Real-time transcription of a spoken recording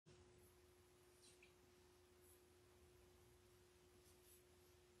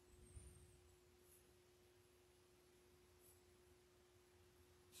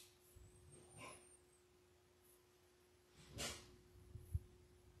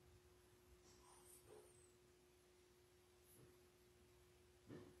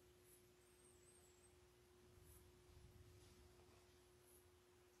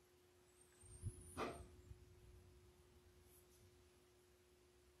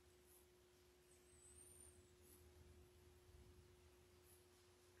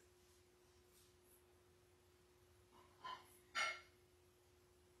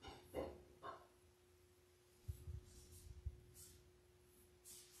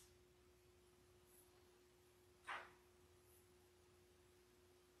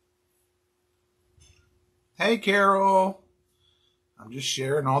Hey, Carol. I'm just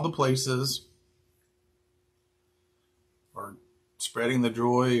sharing all the places, or spreading the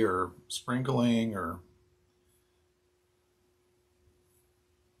joy, or sprinkling, or...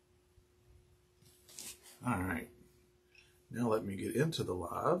 All right. Now let me get into the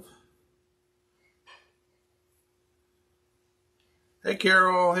live. Hey,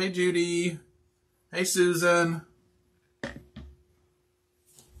 Carol. Hey, Judy. Hey, Susan.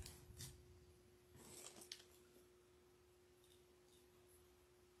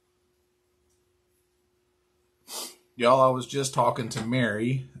 Y'all, I was just talking to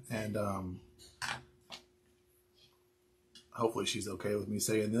Mary, and hopefully she's okay with me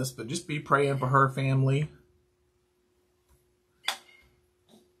saying this, but just be praying for her family.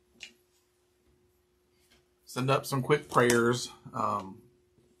 Send up some quick prayers. I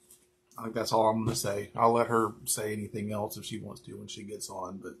think that's all I'm going to say. I'll let her say anything else if she wants to when she gets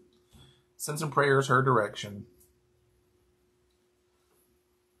on, but send some prayers her direction.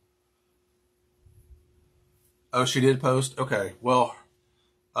 Oh, she did post? Okay. Well,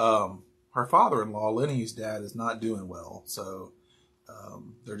 her father-in-law, Lenny's dad, is not doing well. So,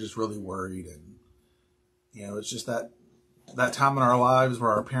 they're just really worried. And, you know, it's just that time in our lives where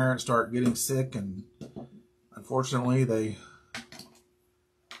our parents start getting sick. And unfortunately, they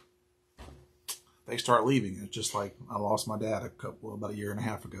start leaving. It's just like I lost my dad about a year and a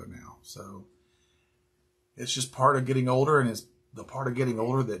half ago now. So, it's just part of getting older, and it's the part of getting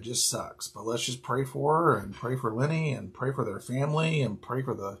older that just sucks. But let's just pray for her, and pray for Lenny, and pray for their family, and pray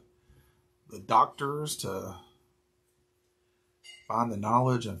for the doctors to find the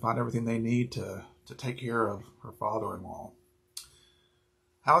knowledge and find everything they need to take care of her father-in-law.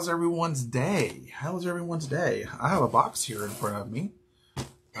 How's everyone's day? How's everyone's day? I have a box here in front of me.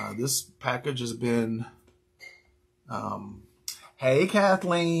 This package has been... Hey,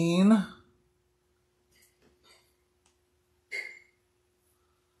 Kathleen.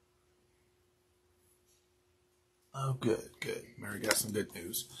 Oh, good, good. Mary got some good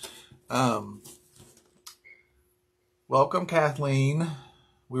news. Welcome, Kathleen.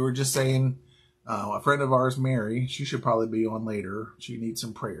 We were just saying, a friend of ours, Mary, she should probably be on later. She needs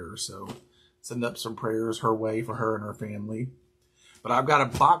some prayers, so send up some prayers her way for her and her family. But I've got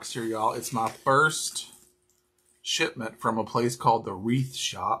a box here, y'all. It's my first shipment from a place called the Wreath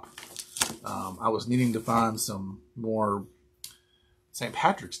shop. I was needing to find some more St.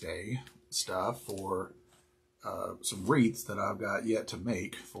 Patrick's Day stuff for some wreaths that I've got yet to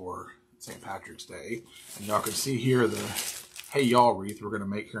make for St. Patrick's Day. And y'all can see here the Hey Y'all wreath we're going to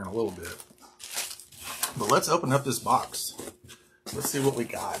make here in a little bit. But let's open up this box. Let's see what we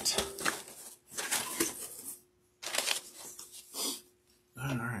got.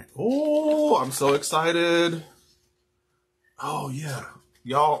 Alright. Oh, I'm so excited. Oh, yeah.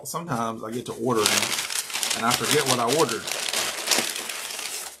 Y'all, sometimes I get to order them and I forget what I ordered.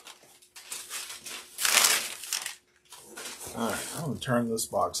 Alright, I'm going to turn this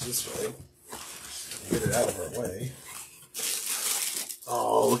box this way. Get it out of our way.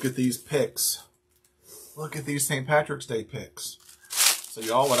 Oh, look at these picks. Look at these St. Patrick's Day picks. So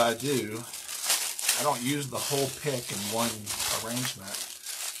y'all, what I do, I don't use the whole pick in one arrangement.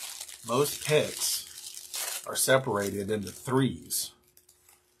 Most picks are separated into threes.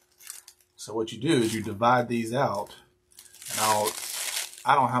 So what you do is you divide these out. And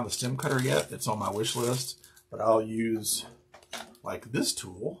I don't have a stem cutter yet. It's on my wish list. But I'll use like this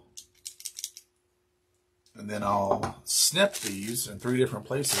tool, and then I'll snip these in 3 different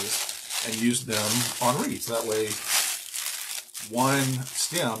places and use them on wreaths. That way, one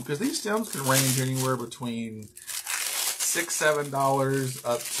stem, because these stems can range anywhere between $6, $7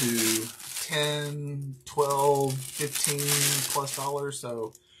 up to $10, $12, $15 plus dollars.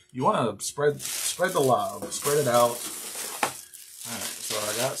 So you want to spread the love, spread it out. All right, so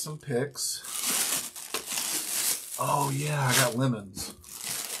I got some picks. Oh, yeah, I got lemons.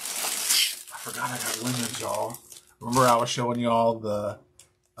 I forgot I got lemons, y'all. Remember I was showing y'all the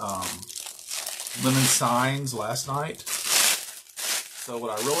lemon signs last night? So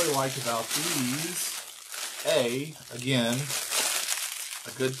what I really like about these, again,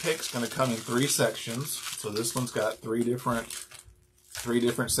 a good pick's going to come in 3 sections. So this one's got 3 different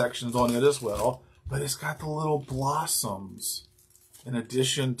sections on it as well. But it's got the little blossoms in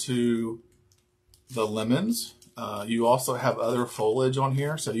addition to the lemons. You also have other foliage on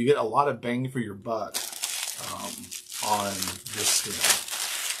here, so you get a lot of bang for your buck on this stem.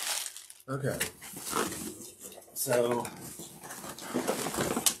 Okay, so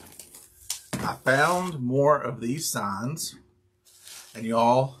I found more of these signs, and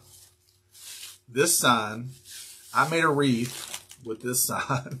y'all, this sign, I made a wreath with this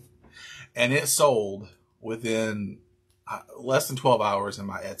sign, and it sold within less than 12 hours in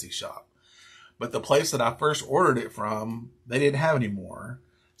my Etsy shop. But the place that I first ordered it from, they didn't have any more.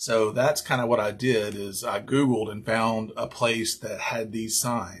 So that's kind of what I did, is I Googled and found a place that had these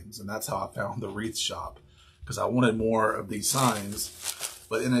signs. And that's how I found the Wreath shop, because I wanted more of these signs.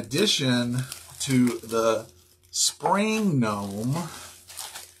 But in addition to the spring gnome,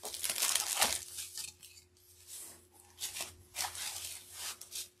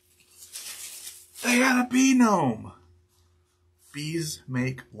 they had a bee gnome. Bees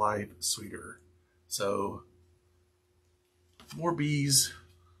make life sweeter. So, more bees.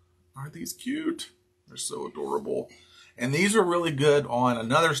 Aren't these cute? They're so adorable. And these are really good on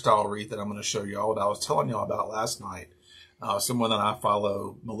another style wreath that I'm going to show y'all, that I was telling y'all about last night. Someone that I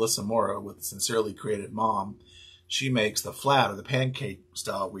follow, Melissa Mora with Sincerely Created Mom, she makes the flat or the pancake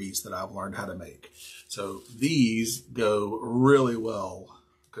style wreaths that I've learned how to make. So these go really well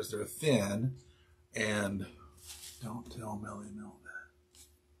because they're thin. And don't tell Melly Mel that.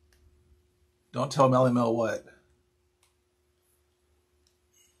 Don't tell Melly Mel what?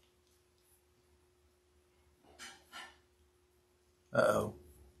 Uh-oh.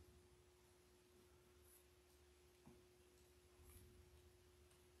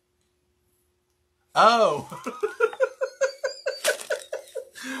 Oh.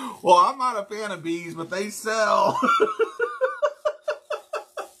 Well, I'm not a fan of bees, but they sell.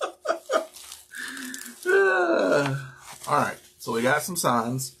 All right, so we got some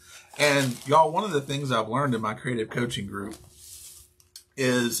signs. And y'all, one of the things I've learned in my creative coaching group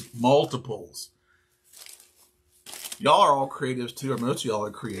is multiples. Y'all are all creatives too, or most of y'all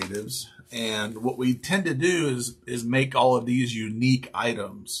are creatives. And what we tend to do is make all of these unique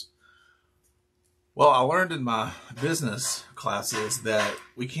items. Well, I learned in my business classes that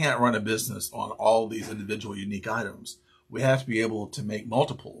we can't run a business on all these individual unique items. We have to be able to make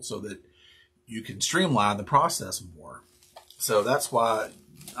multiples so that you can streamline the process more. So that's why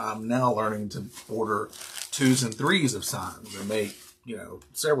I'm now learning to order 2s and 3s of signs and make, you know,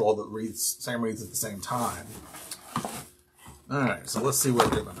 several of the wreaths, same wreaths at the same time. All right, so let's see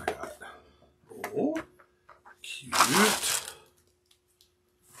what ribbon I got. Oh, cute.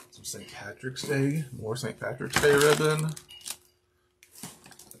 Some St. Patrick's Day, more St. Patrick's Day ribbon.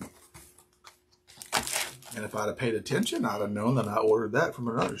 And if I'd have paid attention, I'd have known that I ordered that from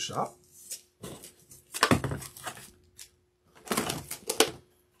another shop.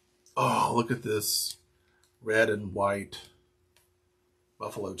 Oh, look at this red and white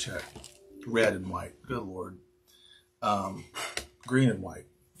buffalo check. Red and white. Good Lord. Green and white.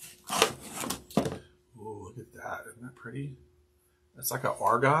 Oh, look at that. Isn't that pretty? That's like an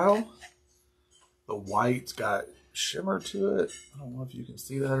argyle. The white's got shimmer to it. I don't know if you can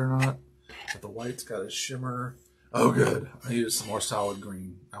see that or not, but the white's got a shimmer. Oh, good. I needed some more solid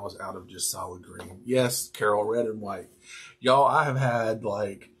green. I was out of just solid green. Yes, Carol, red and white. Y'all, I have had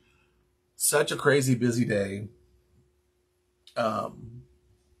like such a crazy busy day. I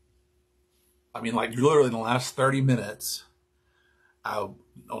mean, like literally in the last 30 minutes, on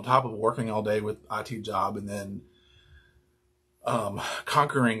top of working all day with IT job and then somewhat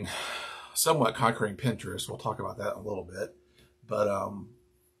conquering Pinterest. We'll talk about that in a little bit. But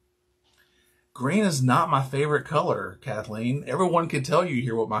green is not my favorite color, Kathleen. Everyone can tell you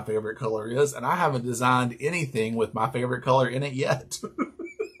here what my favorite color is, and I haven't designed anything with my favorite color in it yet.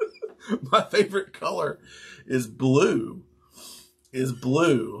 My favorite color is blue.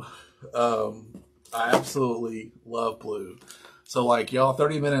 I absolutely love blue. So like y'all,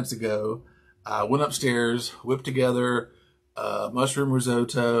 30 minutes ago, I went upstairs, whipped together mushroom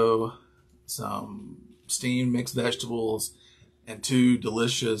risotto, some steamed mixed vegetables, and 2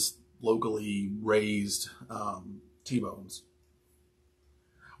 delicious locally raised T-bones.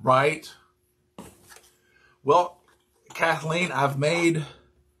 Right? Well, Kathleen, I've made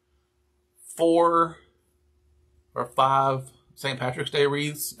 4 or 5 St. Patrick's Day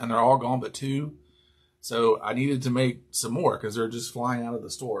wreaths, and they're all gone but 2. So I needed to make some more because they're just flying out of the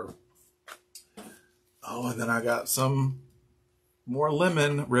store. Oh, and then I got some more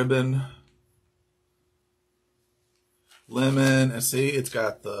lemon ribbon. Lemon, and see, it's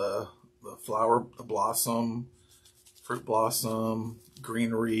got the flower, the blossom, fruit blossom,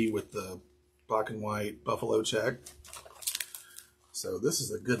 greenery with the black and white buffalo check. So this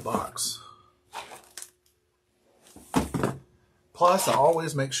is a good box. Plus, I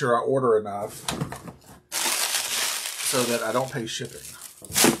always make sure I order enough so that I don't pay shipping.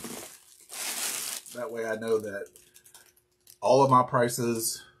 That way I know that all of my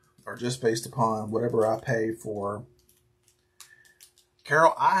prices are just based upon whatever I pay for.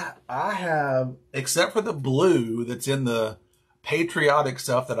 Carol, I have, except for the blue that's in the patriotic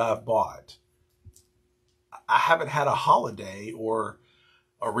stuff that I've bought, I haven't had a holiday or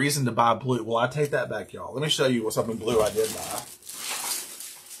a reason to buy blue. Well, I take that back, y'all. Let me show you what something blue I did buy.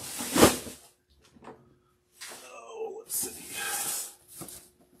 Oh, let's see.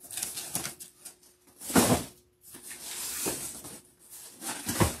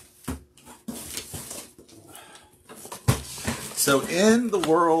 So in the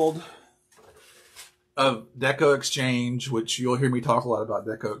world of Deco Exchange, which you'll hear me talk a lot about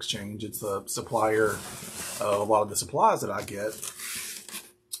Deco Exchange, it's a supplier of a lot of the supplies that I get,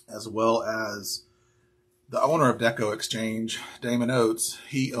 as well as the owner of Deco Exchange, Damon Oates.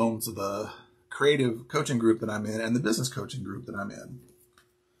 He owns the creative coaching group that I'm in and the business coaching group that I'm in.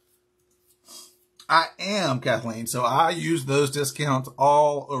 I am Kathleen, so I use those discounts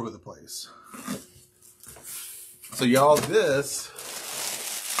all over the place. So y'all, this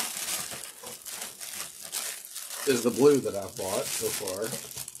is the blue that I've bought so far.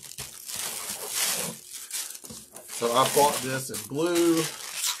 So I bought this in blue,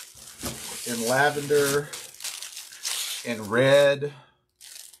 in lavender, in red,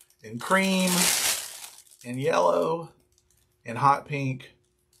 in cream, in yellow, in hot pink,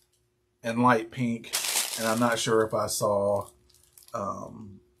 and light pink. And I'm not sure if I saw,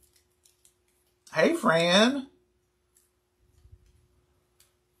 hey Fran.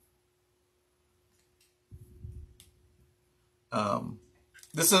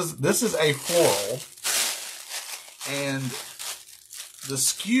 This is a floral, and the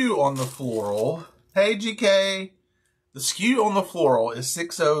SKU on the floral, hey GK, the SKU on the floral is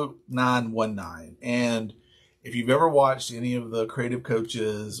 60919. And if you've ever watched any of the creative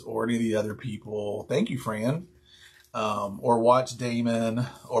coaches or any of the other people, thank you, Fran, or watch Damon,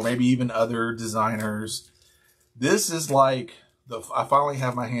 or maybe even other designers, this is like I finally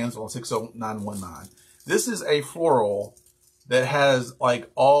have my hands on 60919. This is a floral that has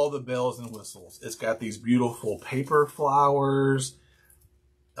like all the bells and whistles. It's got these beautiful paper flowers.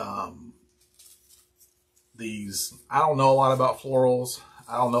 I don't know a lot about florals.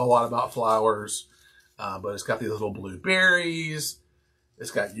 I don't know a lot about flowers, but it's got these little blueberries.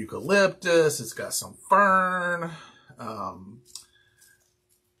 It's got eucalyptus. It's got some fern.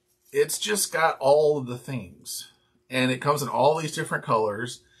 It's just got all of the things. And it comes in all these different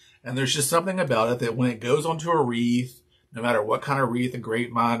colors. And there's just something about it that when it goes onto a wreath, no matter what kind of wreath, a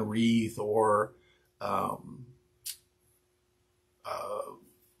grapevine wreath or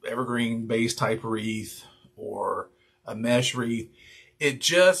evergreen base type wreath or a mesh wreath, it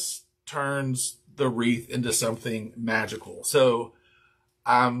just turns the wreath into something magical. So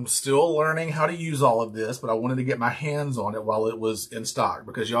I'm still learning how to use all of this, but I wanted to get my hands on it while it was in stock,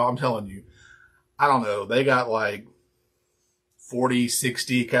 because y'all, I'm telling you, I don't know, they got like 40,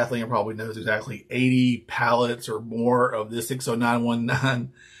 60, Kathleen probably knows exactly, 80 pallets or more of this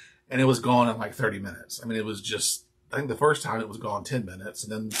 60919, and it was gone in like 30 minutes. I mean, it was just, I think the first time it was gone 10 minutes,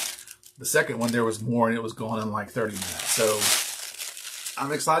 and then the second one there was more and it was gone in like 30 minutes. So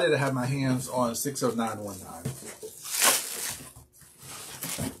I'm excited to have my hands on 60919.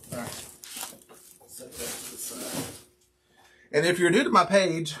 All right. Set that to the side. And if you're new to my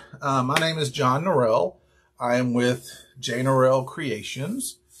page, my name is JNorrell. I am with JNorrell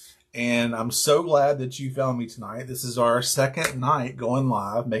Creations, and I'm so glad that you found me tonight. This is our second night going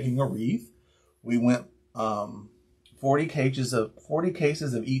live, making a wreath. We went 40 cases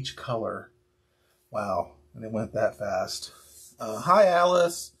of each color. Wow, and it went that fast. Hi,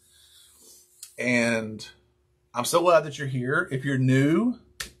 Alice, and I'm so glad that you're here. If you're new,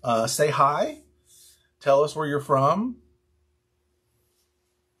 say hi. Tell us where you're from.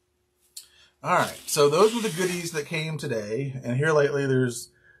 All right, so those were the goodies that came today. And here lately, there's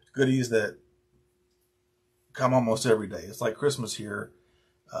goodies that come almost every day. It's like Christmas here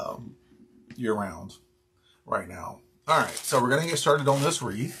year-round right now. All right, so we're going to get started on this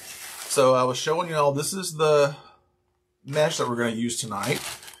wreath. So I was showing you all, this is the mesh that we're going to use tonight.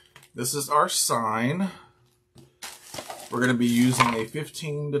 This is our sign. We're going to be using a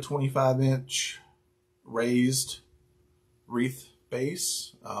 15 to 25 inch raised wreath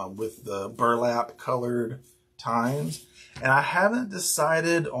base with the burlap colored tines, and I haven't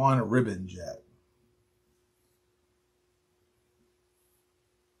decided on ribbons yet.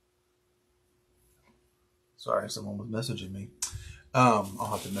 Sorry, someone was messaging me. I'll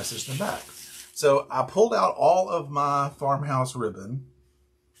have to message them back. So I pulled out all of my farmhouse ribbon.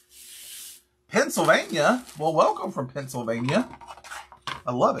 Pennsylvania? Well, welcome from Pennsylvania.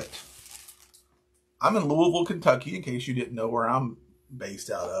 I love it. I'm in Louisville, Kentucky, in case you didn't know where I'm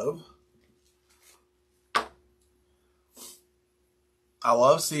based out of. I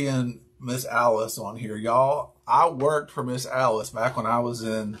love seeing Miss Alice on here. Y'all, I worked for Miss Alice back when I was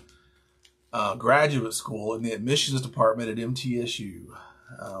in graduate school in the admissions department at MTSU.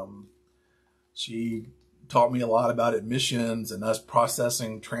 She taught me a lot about admissions and us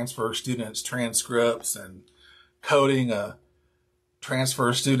processing transfer students' transcripts and coding a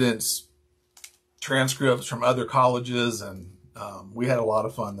transfer students' transcripts from other colleges. And we had a lot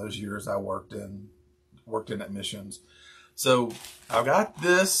of fun those years I worked in admissions. So I've got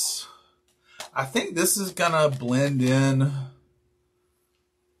this. I think this is gonna blend in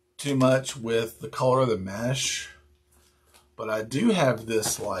too much with the color of the mesh, but I do have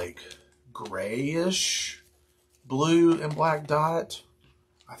this like grayish blue and black dot.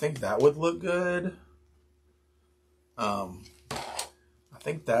 I think that would look good. I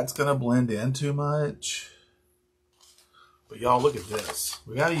think that's gonna blend in too much. But y'all, look at this.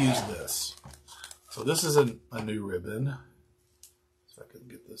 We gotta use this. So this is a new ribbon. If I can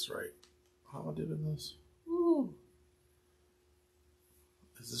get this right. How am I doing this? Ooh.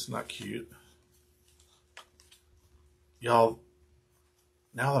 Is this not cute? Y'all,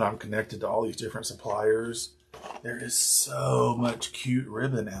 now that I'm connected to all these different suppliers, there is so much cute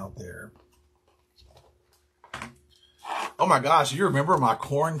ribbon out there. Oh my gosh, you remember my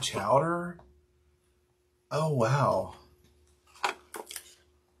corn chowder? Oh wow.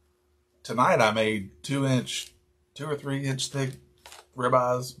 Tonight I made 2 or 3 inch thick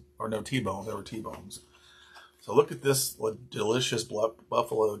ribeyes, or no, T-bones, they were T-bones. So look at this delicious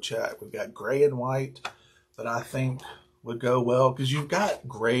buffalo chat. We've got gray and white that I think would go well, because you've got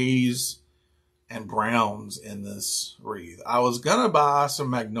grays and browns in this wreath. I was gonna buy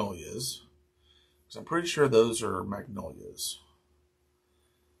some magnolias, because I'm pretty sure those are magnolias.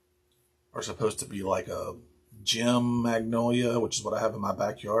 Are supposed to be like a gem magnolia, which is what I have in my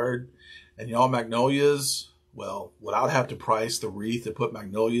backyard. And y'all, magnolias, well, what I'd have to price the wreath to put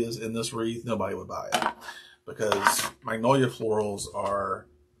magnolias in this wreath, nobody would buy it. Because magnolia florals are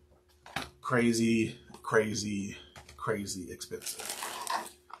crazy, crazy, crazy expensive.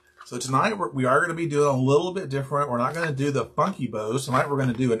 So tonight we are going to be doing a little bit different. We're not going to do the funky bows. Tonight we're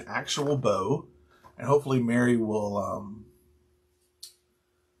going to do an actual bow. And hopefully Mary will...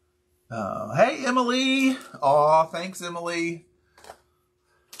 hey, Emily. Aw, thanks, Emily.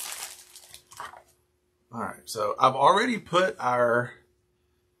 All right, so I've already put our...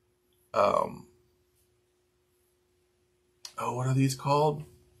 what are these called?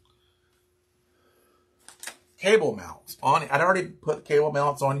 Cable mounts on. I'd already put cable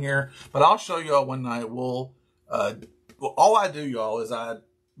mounts on here, but I'll show y'all one night. Well, all I do, y'all, is I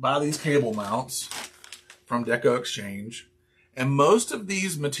buy these cable mounts from Deco Exchange, and most of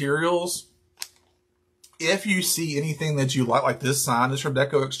these materials, if you see anything that you like this sign is from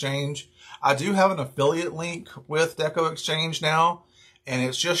Deco Exchange. I do have an affiliate link with Deco Exchange now. And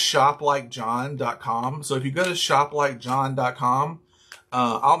it's just shoplikejohn.com. So if you go to shoplikejohn.com,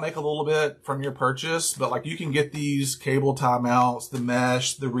 I'll make a little bit from your purchase. But like, you can get these cable tie mounts, the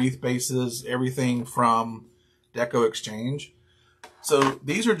mesh, the wreath bases, everything from Deco Exchange. So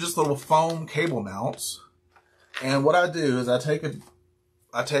these are just little foam cable mounts. And what I do is I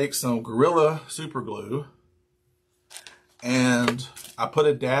take some Gorilla super glue and I put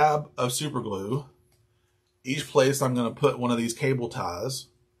a dab of super glue. Each place I'm going to put one of these cable ties,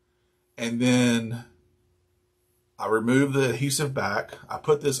 and then I remove the adhesive back. I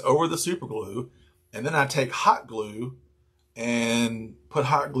put this over the super glue, and then I take hot glue and put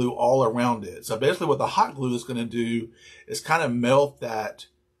hot glue all around it. So basically what the hot glue is going to do is kind of melt that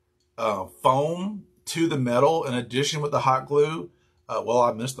foam to the metal. In addition with the hot glue, well,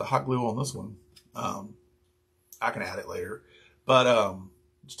 I missed the hot glue on this one. I can add it later, but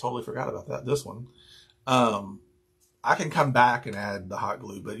just totally forgot about that. This one. I can come back and add the hot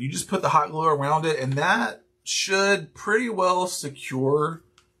glue, but you just put the hot glue around it, and that should pretty well secure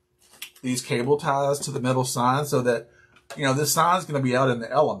these cable ties to the metal sign, so that, you know, this sign is going to be out in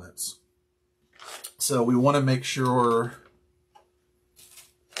the elements. So we want to make sure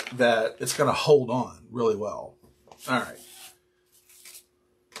that it's going to hold on really well. All right.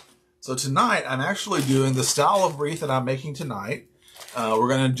 So tonight I'm actually doing the style of wreath that I'm making tonight. We're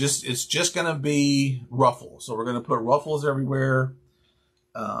going to it's just going to be ruffles. So we're going to put ruffles everywhere.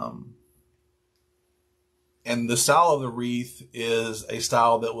 And the style of the wreath is a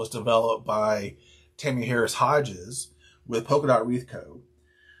style that was developed by Tammy Harris Hodges with Polka Dot Wreath Co.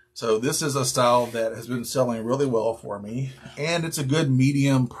 So this is a style that has been selling really well for me, and it's a good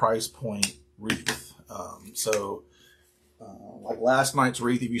medium price point wreath. Like last night's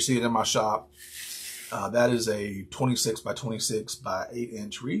wreath, if you see it in my shop, that is a 26 by 26 by 8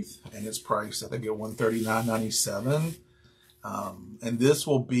 inch wreath, and it's priced, I think, at $139.97. And this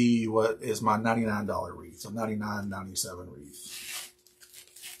will be what is my $99 wreath, so $99.97 wreath.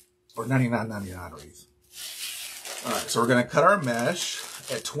 or $99.99 wreath. All right, so we're going to cut our mesh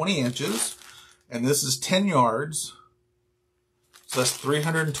at 20 inches, and this is 10 yards, so that's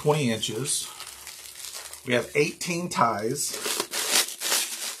 320 inches. We have 18 ties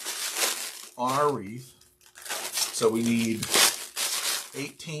on our wreath, so we need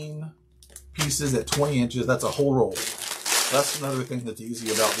 18 pieces at 20 inches. That's a whole roll. That's another thing that's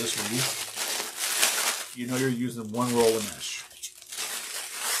easy about this wreath. You know you're using one roll of mesh.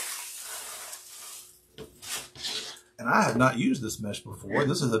 And I have not used this mesh before.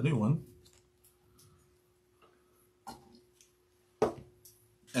 This is a new one.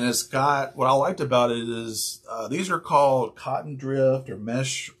 And it's got, what I liked about it is, these are called cotton drift or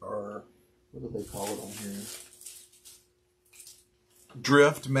mesh, or what do they call it on here?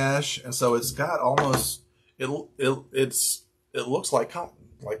 Drift mesh. And so it's got almost, it looks like cotton.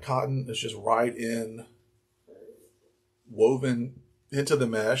 Like cotton is just right in, woven into the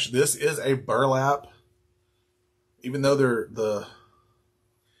mesh. This is a burlap. Even though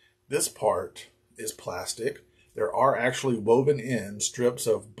this part is plastic, there are actually woven in strips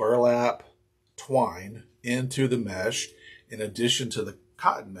of burlap twine into the mesh in addition to the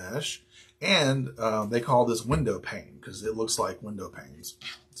cotton mesh. And they call this window pane because it looks like window panes.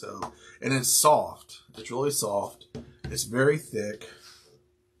 So, and it's soft. It's really soft. It's very thick.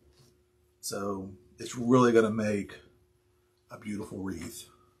 So it's really going to make a beautiful wreath.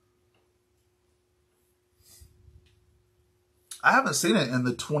 I haven't seen it in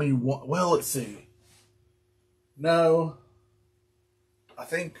the 21. Well, let's see. No. I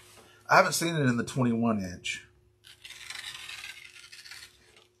haven't seen it in the 21 inch.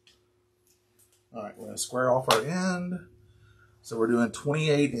 All right, we're going to square off our end. So we're doing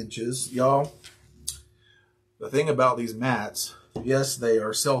 28 inches. Y'all, the thing about these mats, yes, they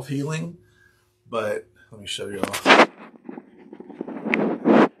are self-healing, but let me show y'all.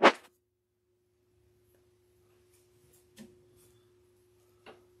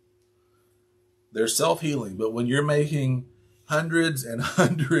 They're self-healing, but when you're making hundreds and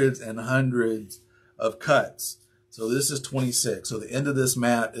hundreds and hundreds of cuts, so this is 26. So the end of this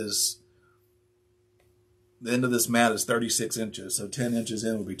mat is 36 inches. So 10 inches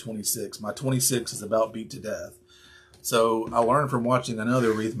in would be 26. My 26 is about beat to death. So I learned from watching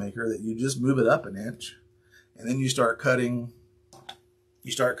another wreath maker that you just move it up an inch, and then you start cutting.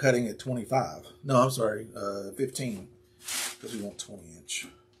 You start cutting at 25. No, I'm sorry, 15, because we want 20 inch.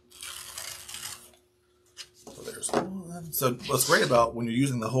 So there's one. So what's great about when you're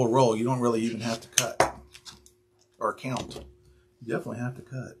using the whole roll, you don't really even have to cut or count. You definitely have to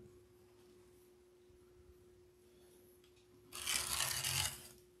cut.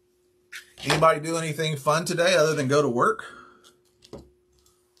 Anybody do anything fun today other than go to work?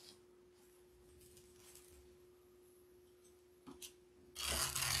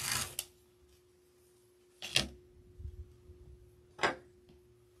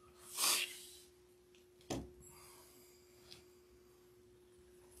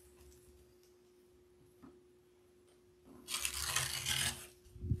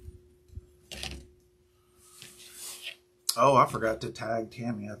 Oh, I forgot to tag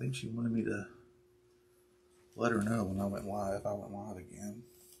Tammy. I think she wanted me to let her know when I went live. If I went live again.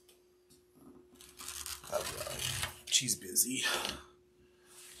 She's busy.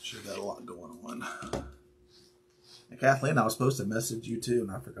 She's got a lot going on. And Kathleen, I was supposed to message you too,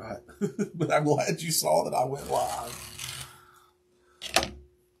 and I forgot. But I'm glad you saw that I went live.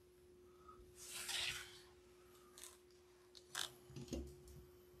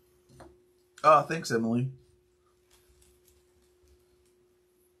 Oh, thanks, Emily.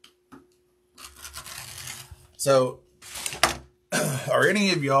 So, have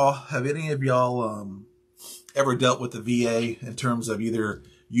any of y'all ever dealt with the VA in terms of either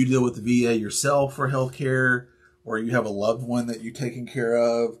you deal with the VA yourself for healthcare, or you have a loved one that you're taking care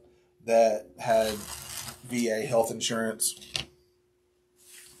of that had VA health insurance?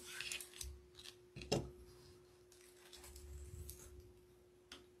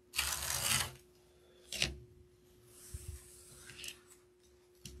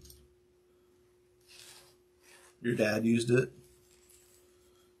 Your dad used it?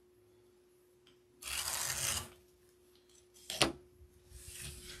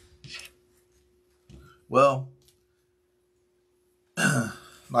 Well,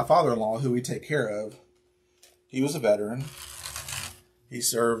 my father-in-law, who we take care of, he was a veteran. He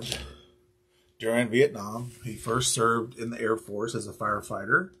served during Vietnam. He first served in the Air Force as a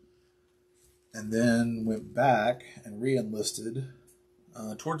firefighter, and then went back and re-enlisted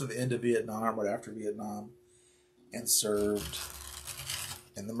towards the end of Vietnam, right after Vietnam, and served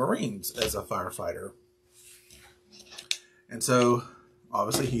in the Marines as a firefighter. And so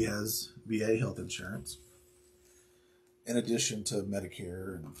obviously he has VA health insurance, in addition to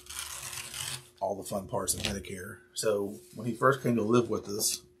Medicare and all the fun parts of Medicare. So when he first came to live with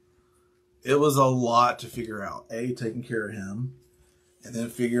us, it was a lot to figure out. A, taking care of him, and then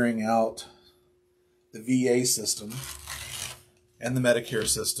figuring out the VA system and the Medicare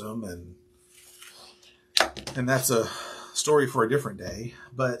system, and that's a story for a different day.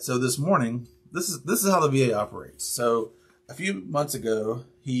 But so this morning, this is how the VA operates. So a few months ago,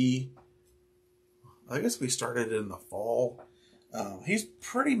 I guess we started in the fall. He's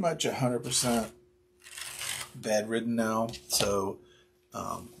pretty much 100% bedridden now, so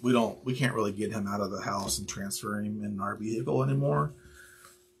we can't really get him out of the house and transfer him in our vehicle anymore.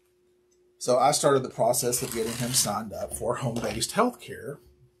 So I started the process of getting him signed up for home-based health care,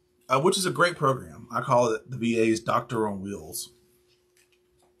 which is a great program. I call it the VA's Doctor on Wheels.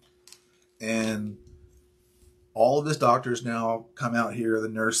 And all of his doctors now come out here, the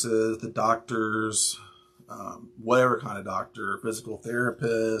nurses, the doctors, whatever kind of doctor, physical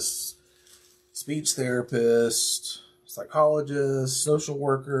therapist, speech therapist, psychologist, social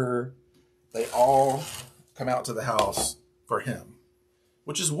worker, they all come out to the house for him,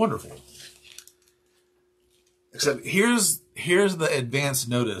 which is wonderful. Except here's the advance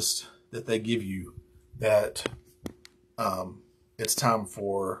notice that they give you that it's time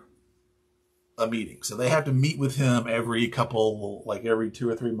for a meeting. So they have to meet with him every 2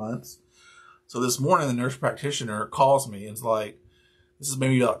 or 3 months. So this morning, the nurse practitioner calls me and is like, this is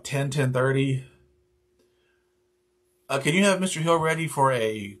maybe about 10:30. Can you have Mr. Hill ready for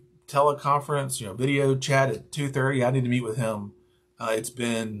a teleconference, video chat at 2:30? I need to meet with him. It's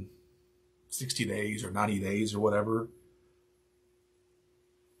been 60 days or 90 days or whatever.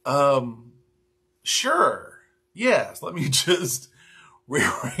 Sure. Yes. Let me just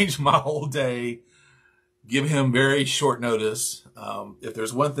rearrange my whole day, give him very short notice. If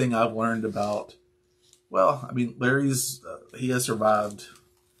there's one thing I've learned about, Larry's, he has survived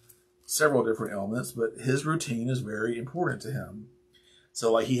several different ailments, but his routine is very important to him.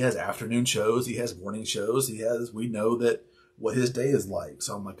 So he has afternoon shows, he has morning shows, we know that what his day is like.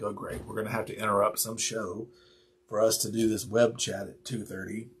 So I'm like, oh great, we're going to have to interrupt some show for us to do this web chat at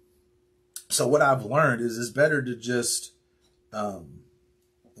 2:30. So what I've learned is it's better to just,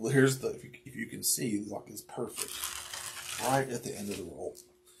 here's if you can see, the lock is perfect right at the end of the roll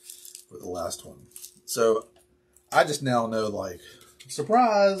for the last one. So I just now know,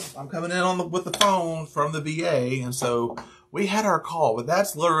 surprise, I'm coming in with the phone from the VA. And so we had our call, but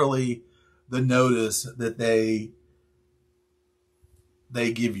that's literally the notice that they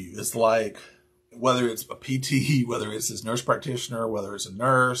give you. It's like, whether it's a PT, whether it's his nurse practitioner, whether it's a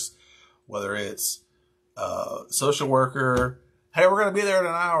nurse, whether it's a social worker, hey, we're going to be there in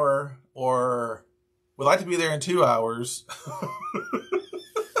an hour, or we'd like to be there in 2 hours.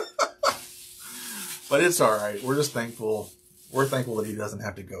 But it's all right. We're just thankful. We're thankful that he doesn't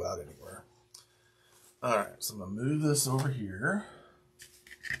have to go out anywhere. All right, so I'm going to move this over here.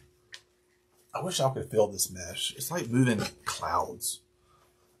 I wish I could fill this mesh. It's like moving clouds.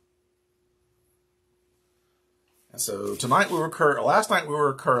 And so tonight last night we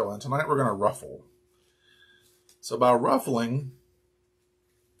were curling. Tonight we're going to ruffle. So by ruffling,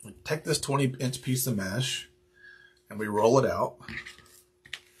 we take this 20-inch piece of mesh and we roll it out.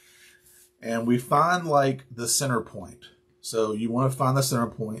 And we find the center point. So you want to find the center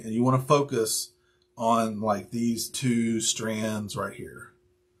point and you want to focus on these 2 strands right here.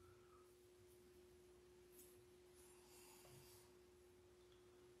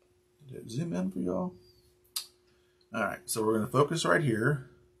 Did it zoom in for y'all? All right, so we're going to focus right here.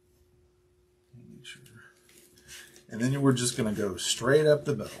 Make sure. And then we're just going to go straight up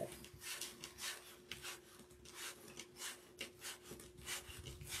the middle.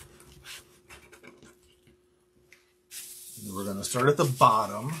 And we're going to start at the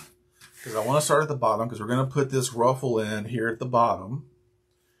bottom, because I want to start at the bottom because we're going to put this ruffle in here at the bottom.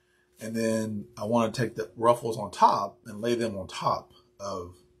 And then I want to take the ruffles on top and lay them on top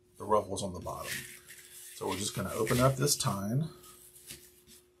of the ruffles on the bottom. So we're just going to open up this tine.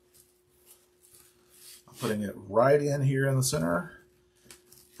 I'm putting it right in here in the center,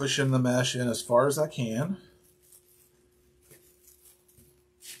 pushing the mesh in as far as I can.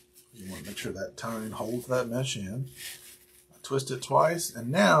 You want to make sure that tine holds that mesh in. I twist it twice, and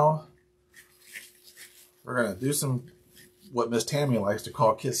now we're going to do what Miss Tammy likes to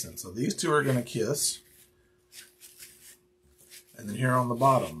call kissing. So these 2 are going to kiss, and then here on the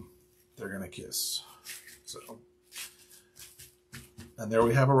bottom, they're going to kiss. So, and there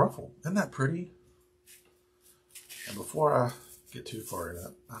we have a ruffle. Isn't that pretty? And before I get too far in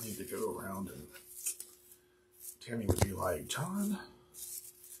it, I need to go around, and Tammy would be like, John,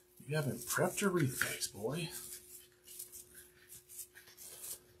 You haven't prepped your wreath base, boy.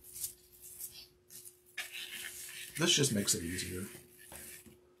 This just makes it easier.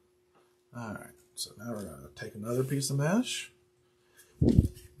 Alright, so now we're going to take another piece of mesh. I'm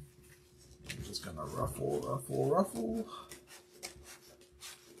just going to ruffle, ruffle, ruffle.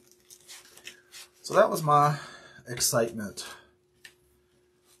 So that was my excitement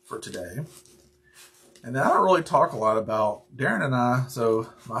for today. And I don't really talk a lot about Darren and I. So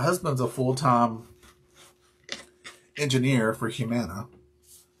my husband's a full-time engineer for Humana.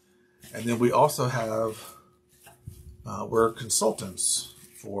 And then we also have, we're consultants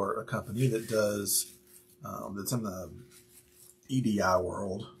for a company that does, that's in the EDI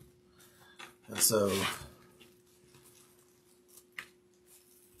world. And so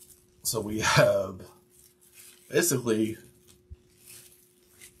we have basically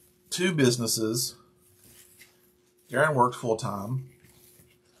two businesses. Darren works full-time.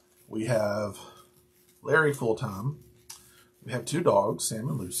 We have Larry full-time. We have two dogs, Sam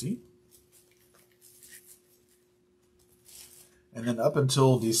and Lucy. And then up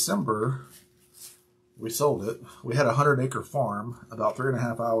until December, we sold it. We had a 100-acre farm about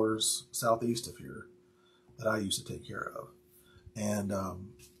 3.5 hours southeast of here that I used to take care of. And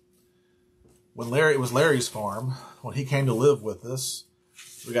when it was Larry's farm, when he came to live with us,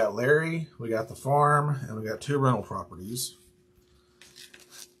 we got Larry, we got the farm, and we got 2 rental properties.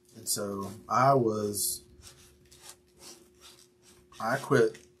 And so I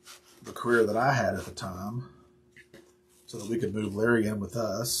quit the career that I had at the time so that we could move Larry in with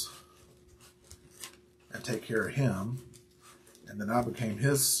us and take care of him. And then I became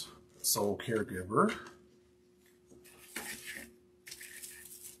his sole caregiver,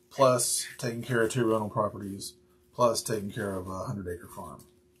 plus taking care of 2 rental properties, plus taking care of a 100-acre farm.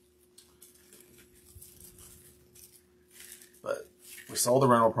 But we sold the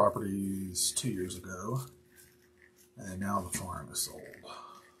rental properties 2 years ago, and now the farm is sold.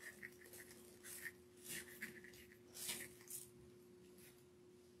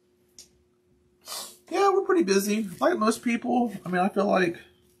 Yeah, we're pretty busy. Like most people, I mean, I feel like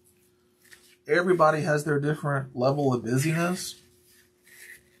everybody has their different level of busyness.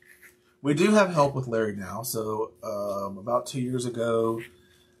 We do have help with Larry now. So about 2 years ago,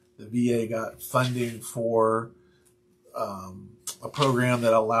 the VA got funding for a program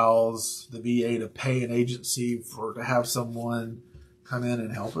that allows the VA to pay an agency to have someone come in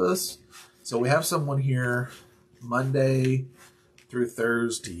and help us. So we have someone here Monday through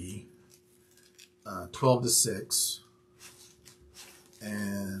Thursday, 12 to 6.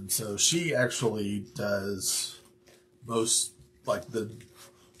 And so she actually does most, like,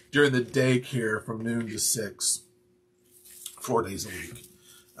 during the daycare from noon to 6, 4 days a week.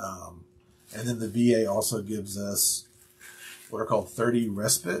 And then the VA also gives us what are called 30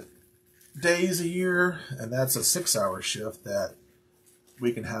 respite days a year. And that's a 6-hour shift that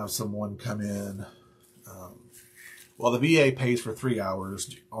we can have someone come in. Well, the VA pays for 3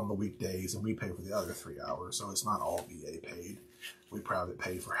 hours on the weekdays, and we pay for the other 3 hours. So it's not all VA paid. We private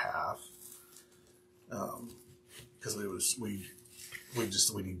pay for half. Because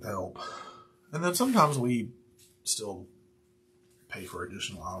we need help. And then sometimes we still pay for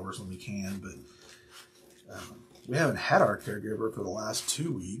additional hours when we can, but we haven't had our caregiver for the last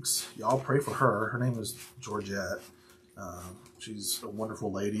 2 weeks. Y'all pray for her. Her name is Georgette. She's a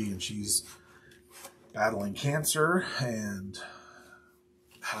wonderful lady, and she's battling cancer and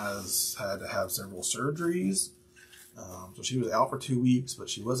has had to have several surgeries. So she was out for 2 weeks, but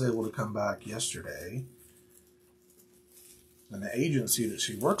she was able to come back yesterday. And the agency that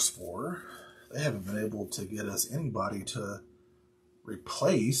she works for, they haven't been able to get us anybody to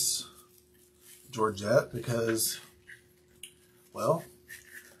replace Georgette because, well,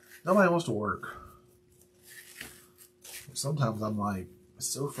 nobody wants to work. Sometimes I'm like, it's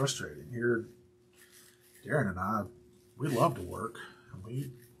so frustrating. Here, Darren and I, we love to work. And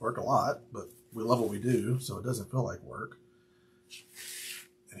we work a lot, but we love what we do, so it doesn't feel like work.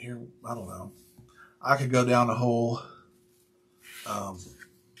 And here, I don't know. I could go down a whole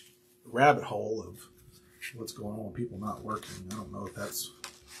rabbit hole of what's going on with people not working. I don't know if that's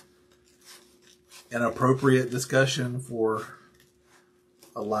an appropriate discussion for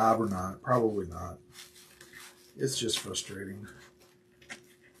a live or not. Probably not. It's just frustrating.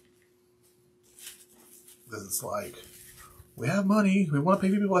 Because it's like, we have money, we want to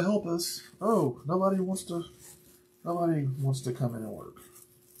pay people to help us. Oh, nobody wants to come in and work.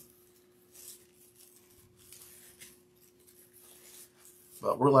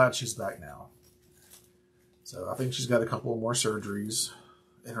 But we're glad she's back now. So I think she's got a couple of more surgeries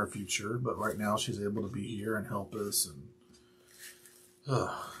in her future, but right now she's able to be here and help us. And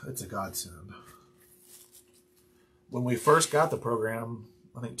It's a godsend. When we first got the program,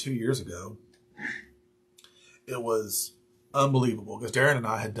 I think 2 years ago, it was unbelievable because Darren and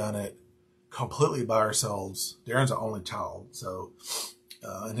I had done it completely by ourselves. Darren's the only child, so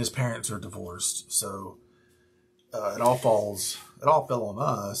and his parents are divorced, so it all fell on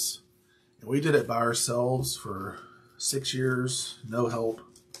us, and we did it by ourselves for 6 years, no help,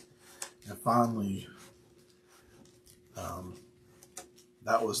 and finally,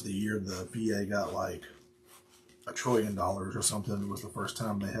 that was the year the VA got like $1 trillion or something. It was the first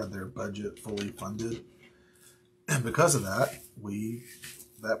time they had their budget fully funded. And because of that,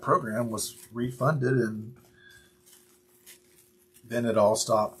 that program was refunded, and then it all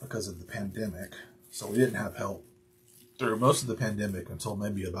stopped because of the pandemic. So we didn't have help through most of the pandemic until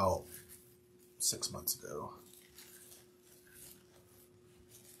maybe about 6 months ago.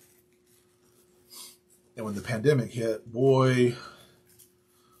 And when the pandemic hit, boy,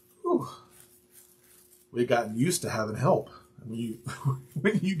 whew, we gotten used to having help. I mean,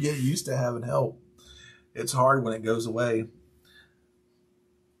 when you get used to having help, it's hard when it goes away.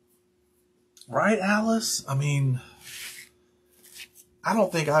 Right, Alice? I mean, I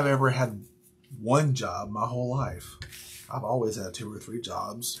don't think I've ever had one job my whole life. I've always had 2 or 3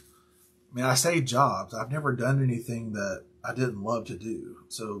 jobs. I mean, I say jobs. I've never done anything that I didn't love to do.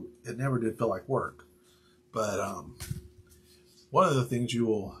 So it never did feel like work. But one of the things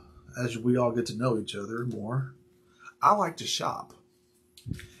as we all get to know each other more, I like to shop.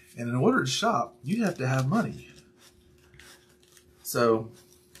 And in order to shop, you have to have money. So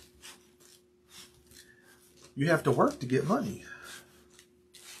you have to work to get money.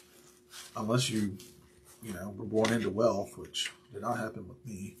 Unless you were born into wealth, which did not happen with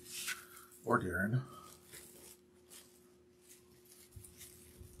me or Darren.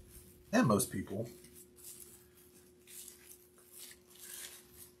 And most people.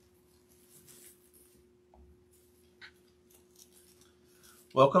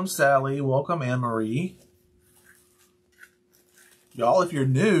 Welcome, Sally. Welcome, Anne-Marie. Y'all, if you're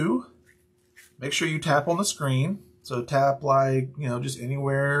new, make sure you tap on the screen. So tap just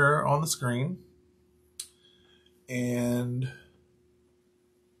anywhere on the screen. And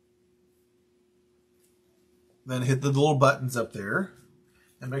then hit the little buttons up there.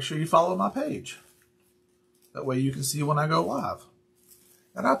 And make sure you follow my page. That way you can see when I go live.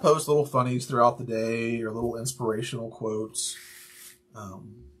 And I post little funnies throughout the day or little inspirational quotes.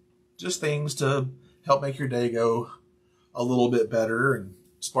 Just things to help make your day go a little bit better and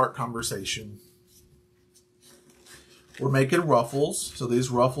spark conversation. We're making ruffles. So these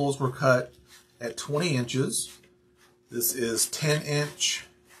ruffles were cut at 20 inches. This is 10-inch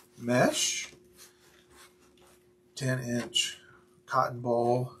mesh, 10-inch cotton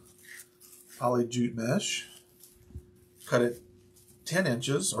ball poly jute mesh. Cut it 10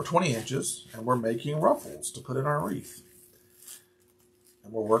 inches or 20 inches, and we're making ruffles to put in our wreath.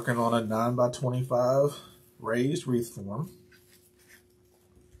 And we're working on a 9x25 raised wreath form.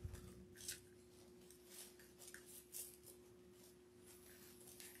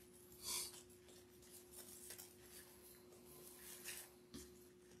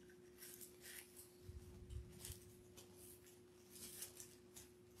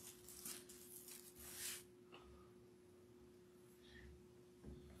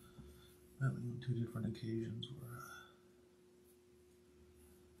 That was on 2 different occasions.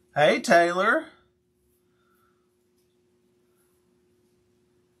 Hey, Taylor.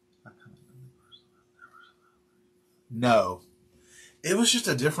 No. It was just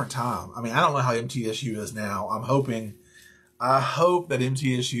a different time. I mean, I don't know how MTSU is now. I hope that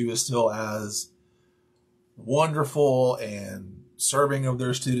MTSU is still as wonderful and serving of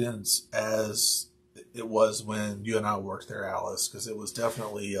their students as it was when you and I worked there, Alice, because it was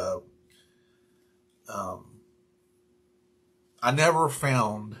definitely I never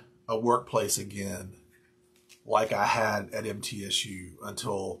found a workplace again like I had at MTSU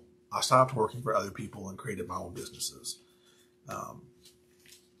until I stopped working for other people and created my own businesses.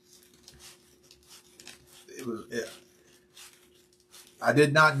 I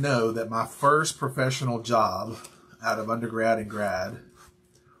did not know that my first professional job out of undergrad and grad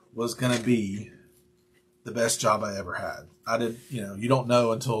was going to be the best job I ever had. You don't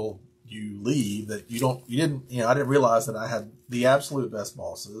know until you leave that I didn't realize that I had the absolute best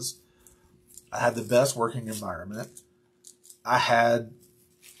bosses. I had the best working environment. I had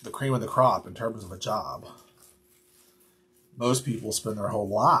the cream of the crop in terms of a job. Most people spend their whole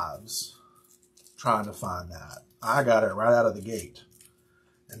lives trying to find that. I got it right out of the gate.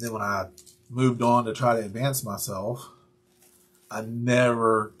 And then when I moved on to try to advance myself, I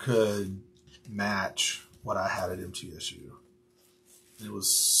never could match what I had at MTSU. It was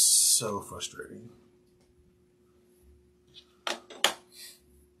so frustrating.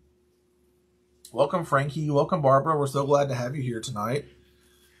 Welcome, Frankie. Welcome, Barbara. We're so glad to have you here tonight.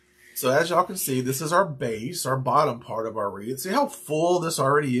 So as y'all can see, this is our base, our bottom part of our wreath. See how full this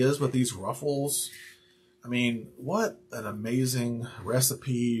already is with these ruffles? I mean, what an amazing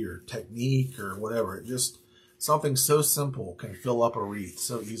recipe or technique or whatever. It just, something so simple can fill up a wreath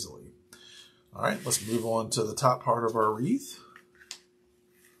so easily. All right, let's move on to the top part of our wreath.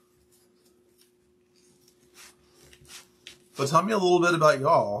 So tell me a little bit about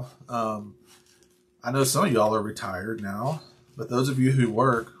y'all. I know some of y'all are retired now, but those of you who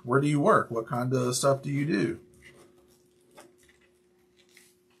work, where do you work? What kind of stuff do you do?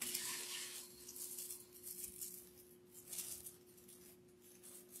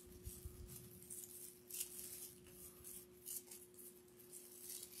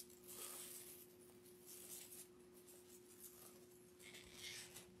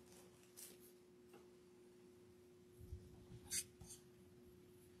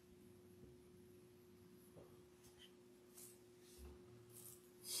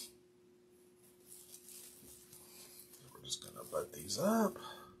 Just gonna butt these up.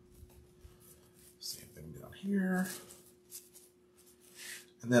 Same thing down here.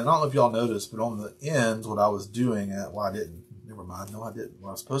 And then I don't know if y'all noticed, but on the ends, what I was doing well, I didn't. Never mind. No, I didn't. What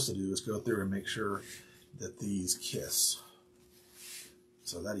I was supposed to do is go through and make sure that these kiss.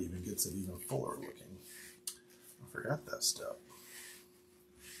 So that even gets it even fuller looking. I forgot that step.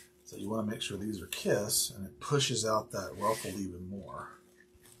 So you want to make sure these are kiss, and it pushes out that ruffle even more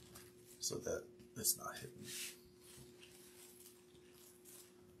so that it's not hidden.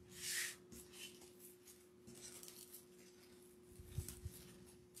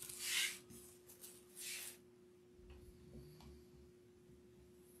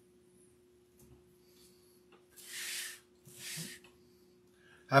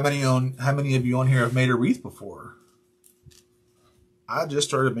 How many of you on here have made a wreath before? I just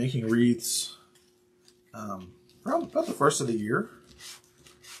started making wreaths around about the first of the year.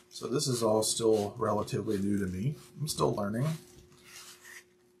 So this is all still relatively new to me. I'm still learning.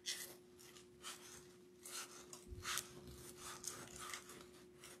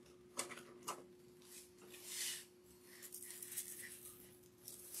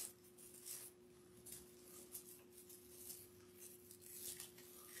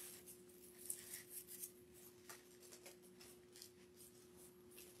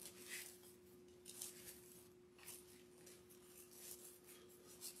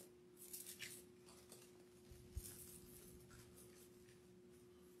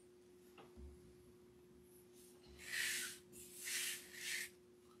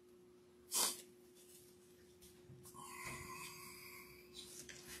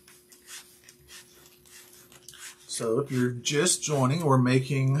 So if you're just joining, we're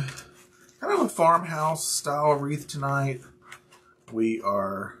making kind of a farmhouse style wreath tonight.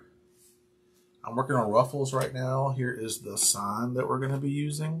 I'm working on ruffles right now. Here is the sign that we're going to be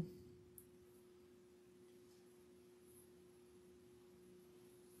using.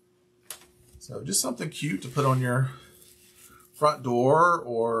 So just something cute to put on your front door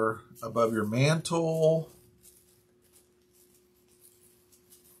or above your mantle.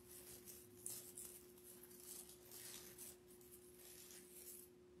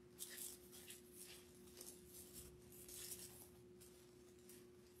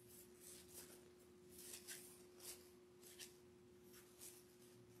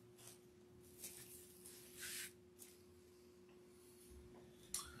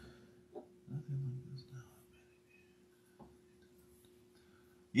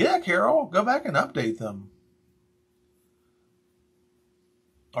 Yeah, Carol, go back and update them.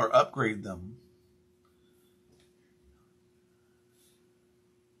 Or upgrade them.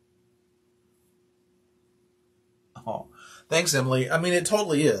 Oh, thanks, Emily. I mean, it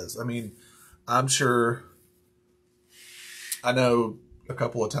totally is. I mean, I'm sure, I know a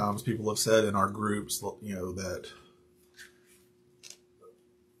couple of times people have said in our groups, you know, that,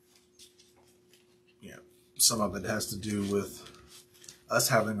 you know, some of it has to do with us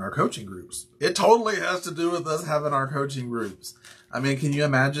having our coaching groups. It totally has to do with us having our coaching groups. I mean, can you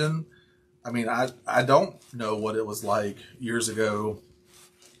imagine? I mean, I don't know what it was like years ago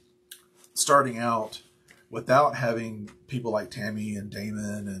starting out without having people like Tammy and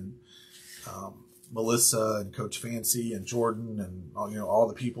Damon and Melissa and Coach Fancy and Jordan and, you know, all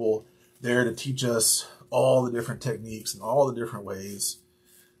the people there to teach us all the different techniques and all the different ways.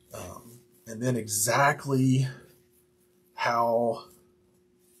 And then exactly how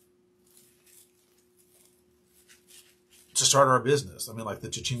to start our business. I mean, like the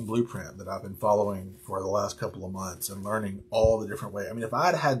Cha-Ching blueprint that I've been following for the last couple of months and learning all the different ways. I mean, if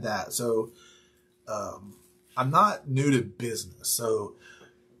I had that, so I'm not new to business. So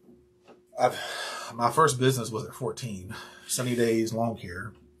my first business was at 14, Sunny Days Lawn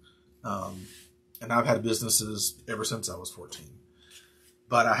Care. And I've had businesses ever since I was 14.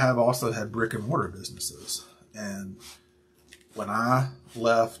 But I have also had brick and mortar businesses. And when I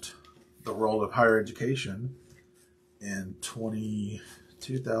left the world of higher education in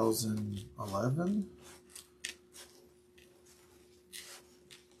 2011,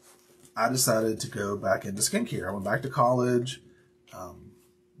 I decided to go back into skincare. I went back to college,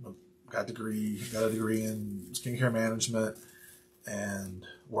 got a degree in skincare management, and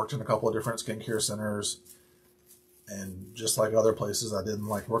worked in a couple of different skincare centers. And just like other places, I didn't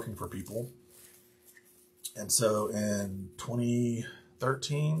like working for people. And so in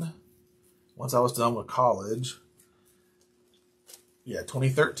 2013, once I was done with college,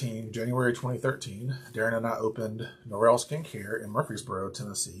 January 2013, Darren and I opened JNorrell Skincare in Murfreesboro,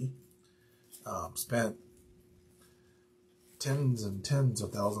 Tennessee. Spent tens and tens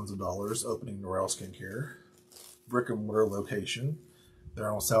of thousands of dollars opening JNorrell Skincare, brick and mortar location.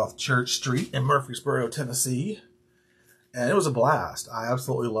 They're on South Church Street in Murfreesboro, Tennessee. And it was a blast. I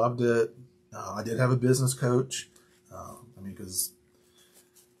absolutely loved it. I did have a business coach. Because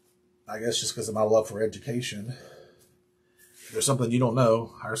I guess just because of my love for education, if there's something you don't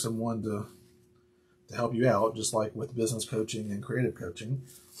know, hire someone to help you out, just like with business coaching and creative coaching.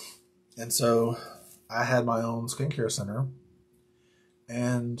 And so I had my own skincare center,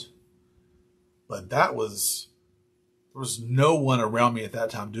 but there was no one around me at that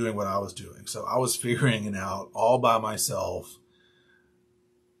time doing what I was doing. So I was figuring it out all by myself,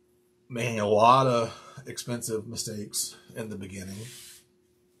 making a lot of expensive mistakes in the beginning.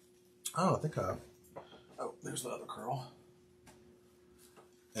 Oh, there's the other curl.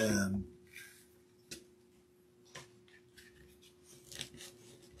 And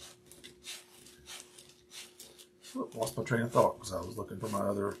lost my train of thought because I was looking for my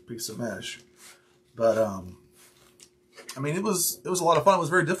other piece of mesh. But, I mean, it was a lot of fun. It was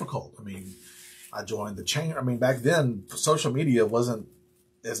very difficult. I mean, I joined the chain. I mean, back then, social media wasn't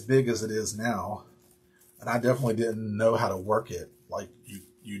as big as it is now. And I definitely didn't know how to work it like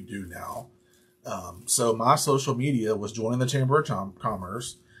you do now. So my social media was joining the Chamber of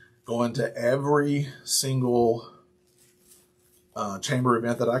Commerce, going to every single chamber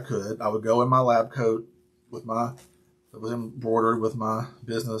event that I could. I would go in my lab coat it was embroidered with my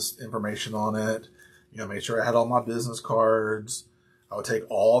business information on it. You know, make sure I had all my business cards. I would take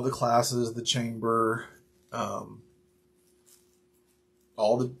all the classes of the chamber, all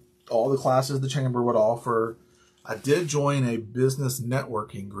the classes the chamber would offer. I did join a business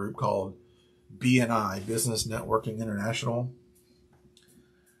networking group called BNI, Business Networking International.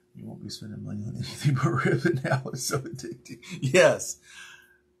 You won't be spending money on anything but ribbon now. It's so addicting. Yes.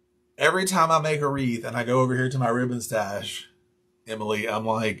 Every time I make a wreath and I go over here to my ribbon stash, Emily, I'm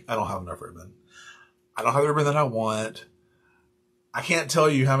like, I don't have enough ribbon. I don't have the ribbon that I want. I can't tell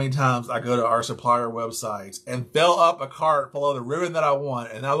you how many times I go to our supplier websites and fill up a cart full of the ribbon that I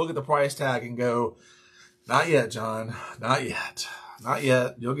want. And I look at the price tag and go, not yet, John. Not yet. Not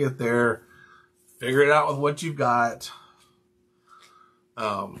yet. You'll get there. Figure it out with what you've got.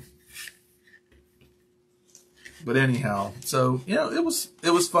 But anyhow, so, you know, it was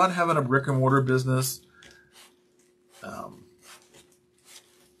fun having a brick and mortar business.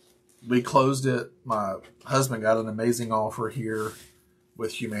 We closed it. My husband got an amazing offer here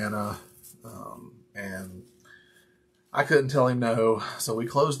with Humana. And I couldn't tell him no. So we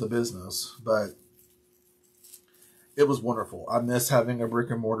closed the business, but it was wonderful. I miss having a brick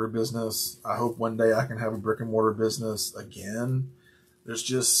and mortar business. I hope one day I can have a brick and mortar business again. There's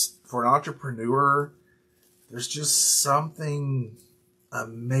just, for an entrepreneur, there's just something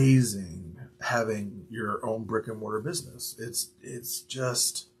amazing having your own brick and mortar business. It's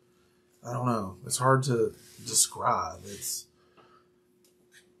just, I don't know. It's hard to describe. It's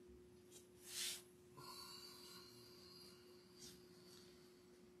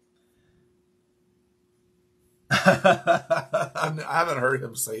I haven't heard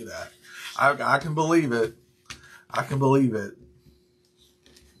him say that. I can believe it. I can believe it.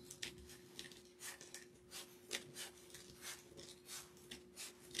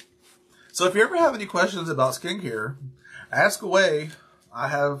 So if you ever have any questions about skincare, ask away. I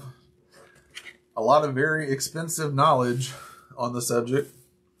have a lot of very expensive knowledge on the subject.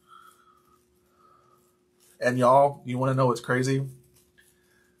 And y'all, you want to know what's crazy?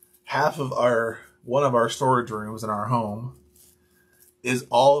 One of our storage rooms in our home is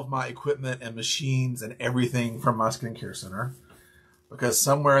all of my equipment and machines and everything from my skincare center. Because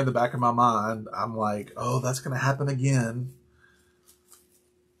somewhere in the back of my mind, I'm like, oh, that's going to happen again.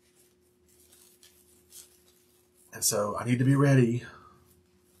 And so I need to be ready.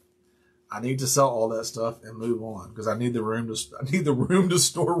 I need to sell all that stuff and move on because I need the room to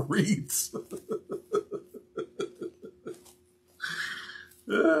store wreaths.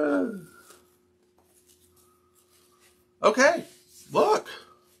 Okay, look,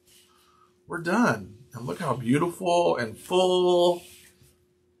 we're done. And look how beautiful and full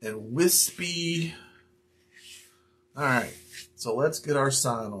and wispy. All right, so let's get our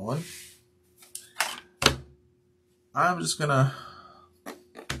sign on. I'm just gonna,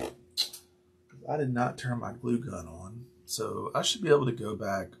 I did not turn my glue gun on, so I should be able to go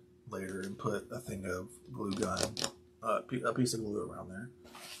back later and put a thing of glue gun, a piece of glue around there.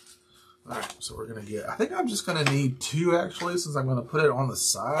 All right, so we're gonna get, I think I'm just gonna need 2 actually, since I'm gonna put it on the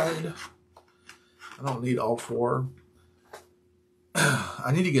side. I don't need all 4.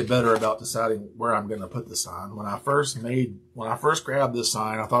 I need to get better about deciding where I'm gonna put the sign. When I first grabbed this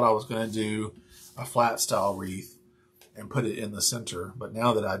sign, I thought I was gonna do a flat style wreath and put it in the center. But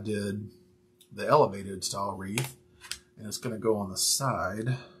now that I did the elevated style wreath, and it's gonna go on the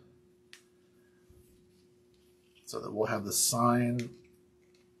side, so that we'll have the sign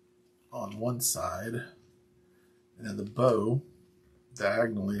on one side, and then the bow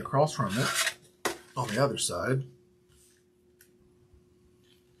diagonally across from it on the other side.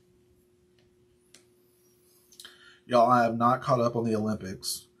 Y'all, I have not caught up on the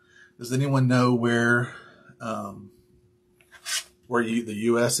Olympics. Does anyone know where the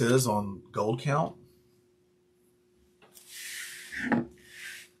U.S. is on gold count?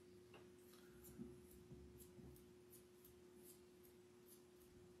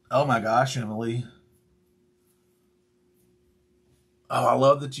 Oh my gosh, Emily. Oh, I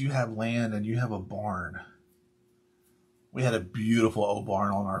love that you have land and you have a barn. We had a beautiful old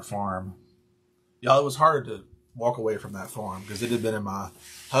barn on our farm. Y'all, it was hard to walk away from that farm because it had been in my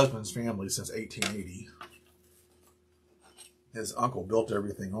husband's family since 1880. His uncle built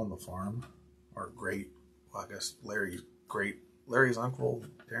everything on the farm. Or well, I guess Larry's uncle,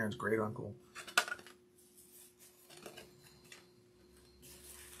 Darren's great uncle.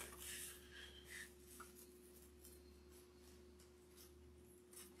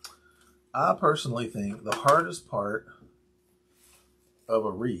 I personally think the hardest part of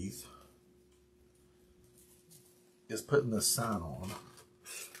a wreath is putting this sign on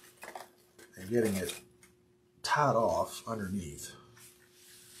and getting it tied off underneath.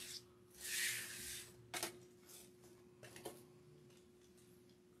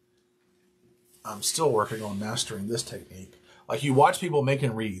 I'm still working on mastering this technique. Like, you watch people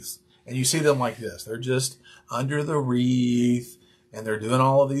making wreaths and you see them like this. They're just under the wreath and they're doing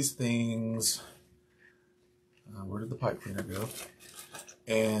all of these things. Where did the pipe cleaner go?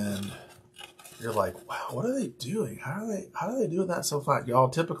 And you're like, wow, what are they doing? How are they doing that so fast? Y'all,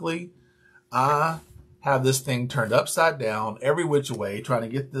 typically, I have this thing turned upside down every which way, trying to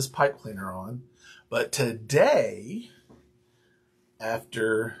get this pipe cleaner on. But today,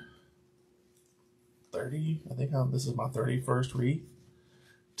 after 30, I think this is my 31st wreath.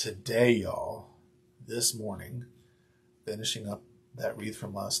 Today, y'all, this morning, finishing up that wreath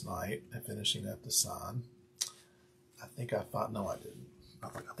from last night and finishing up the sign. I think I thought, no, I didn't. I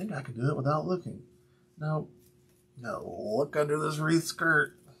was like, I think I can do it without looking. No, look under this wreath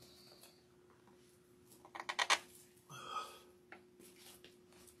skirt.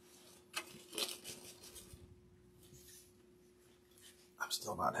 I'm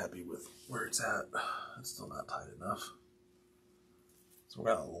still not happy with where it's at. It's still not tight enough. So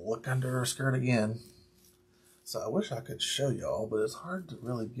we're gonna look under her skirt again. So I wish I could show y'all, but it's hard to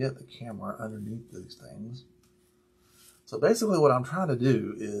really get the camera underneath these things. So basically what I'm trying to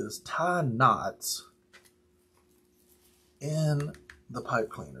do is tie knots in the pipe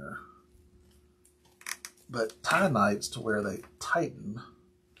cleaner, but tie knots to where they tighten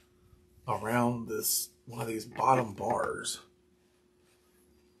around one of these bottom bars.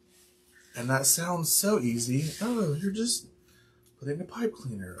 And that sounds so easy. Oh, you're just putting a pipe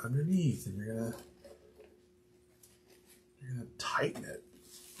cleaner underneath and you're gonna tighten it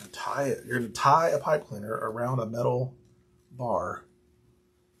and tie it. You're gonna tie a pipe cleaner around a metal bar.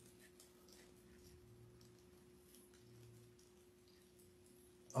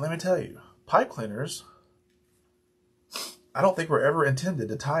 And let me tell you, pipe cleaners, I don't think were ever intended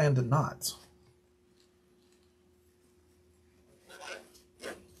to tie into knots.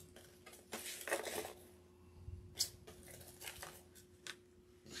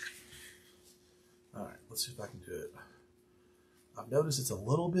 All right, let's see if I can do it. I've noticed it's a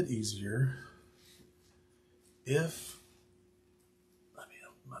little bit easier if, I mean,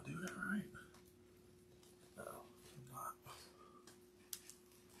 am I doing it right? No, I'm not.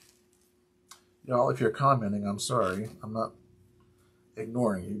 Y'all, if you're commenting, I'm sorry. I'm not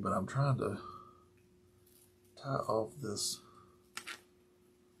ignoring you, but I'm trying to tie off this.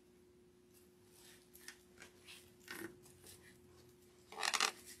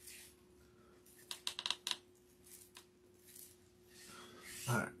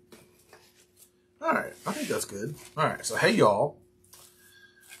 All right, I think that's good. All right, so hey y'all.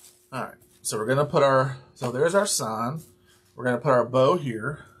 All right, so we're gonna put our, so there's our sign. We're gonna put our bow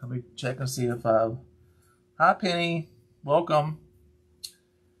here. Let me check and see if I've, hi Penny, welcome.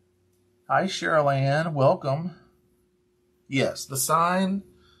 Hi Cheryl Ann, welcome. Yes, the sign,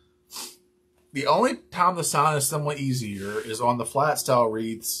 the only time the sign is somewhat easier is on the flat style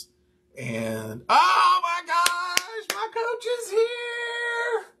wreaths. And, oh my gosh, my coach is here.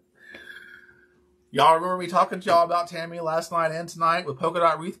 Y'all remember me talking to y'all about Tammy last night and tonight with Polka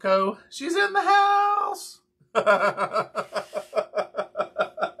Dot Wreath Co? She's in the house.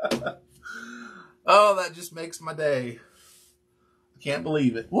 Oh, that just makes my day. I can't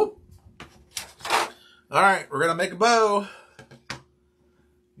believe it. Whoop. All right, we're going to make a bow.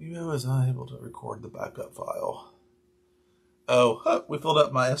 You was unable to record the backup file. Oh, we filled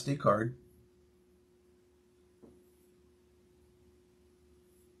up my SD card.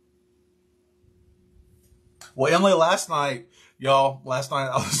 Well, Emily, last night I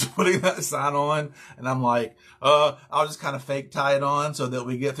was putting that sign on, and I'm like, I'll just kind of fake tie it on so that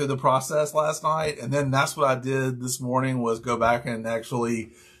we get through the process last night. And then that's what I did this morning, was go back and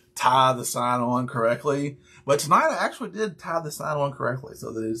actually tie the sign on correctly. But tonight I actually did tie the sign on correctly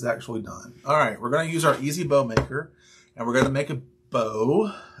so that it's actually done. All right, we're going to use our easy bow maker, and we're going to make a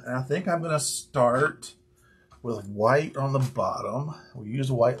bow. And I think I'm going to start with white on the bottom. We used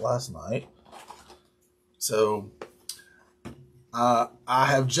white last night. So I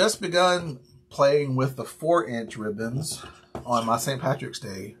have just begun playing with the 4-inch ribbons on my St. Patrick's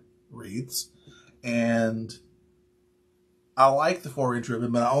Day wreaths. And I like the 4-inch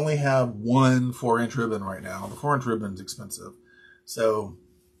ribbon, but I only have one 4-inch ribbon right now. The 4-inch ribbon is expensive. So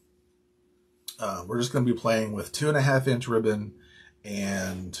we're just going to be playing with 2.5-inch ribbon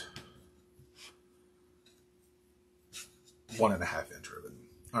and 1.5-inch ribbon.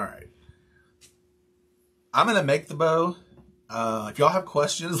 All right. I'm going to make the bow. If y'all have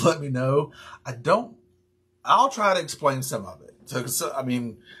questions, let me know. I'll try to explain some of it. So, I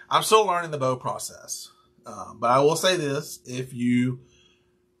mean, I'm still learning the bow process. But I will say this, if you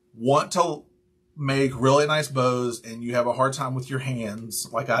want to make really nice bows and you have a hard time with your hands,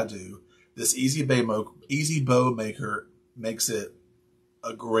 like I do, this easy bow maker makes it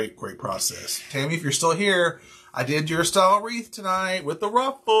a great process. Tammy, if you're still here, I did your style wreath tonight with the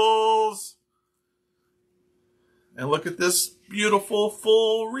ruffles. And look at this beautiful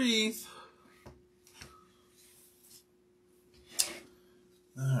full wreath.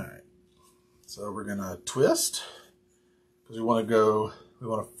 All right. So we're going to twist because we want to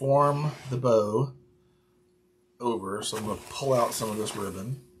form the bow over. So I'm going to pull out some of this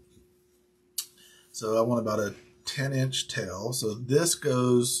ribbon. So I want about a 10-inch tail. So this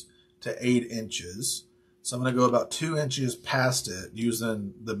goes to 8 inches. So I'm going to go about 2 inches past it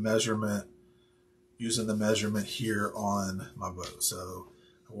using the measurement here on my bow. So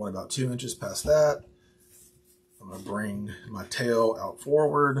I want about 2 inches past that. I'm going to bring my tail out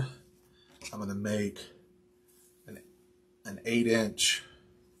forward. I'm going to make an 8-inch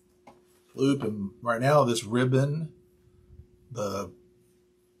loop. And right now this ribbon, the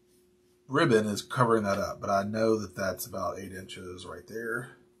ribbon is covering that up, but I know that that's about 8 inches right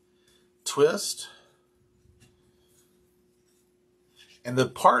there. Twist. And the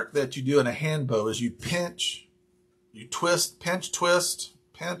part that you do in a hand bow is you pinch, you twist, pinch, twist,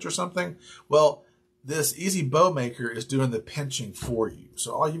 pinch or something. Well, this easy bow maker is doing the pinching for you.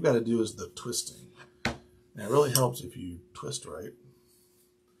 So all you've got to do is the twisting. And it really helps if you twist right.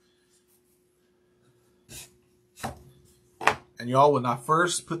 And y'all, when I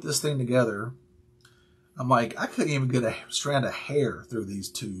first put this thing together, I'm like, I couldn't even get a strand of hair through these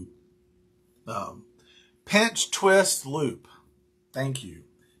two. Pinch, twist, loop. Thank you.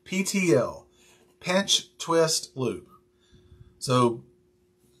 PTL. Pinch, twist, loop. So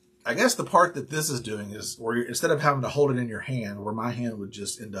I guess the part that this is doing is where instead of having to hold it in your hand, where my hand would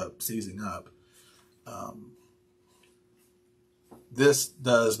just end up seizing up, this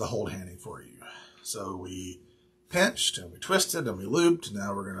does the hold handing for you. So we pinched and we twisted and we looped.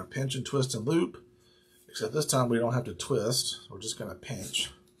 Now we're going to pinch and twist and loop. Except this time we don't have to twist. We're just going to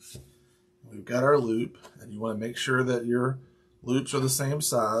pinch. We've got our loop, and you want to make sure that your loops are the same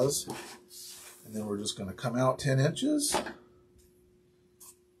size. And then we're just going to come out 10 inches.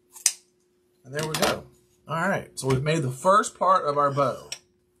 And there we go. All right, so we've made the first part of our bow.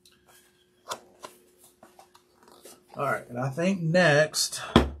 All right, and I think next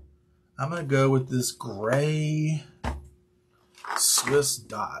I'm going to go with this gray Swiss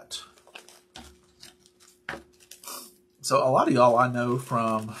dot. So a lot of y'all I know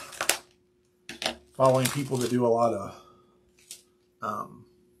from following people that do a lot of,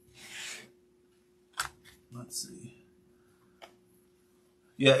 let's see.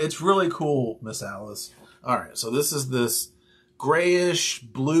 Yeah, it's really cool, Miss Alice. All right, so this is this grayish,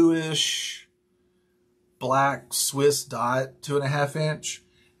 bluish, black Swiss dot, 2.5 inch.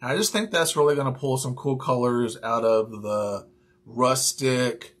 And I just think that's really going to pull some cool colors out of the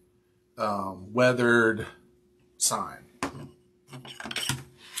rustic, weathered sign.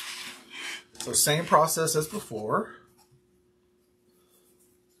 So same process as before.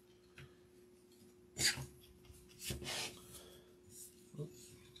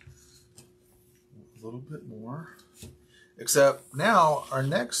 A little bit more. Except now our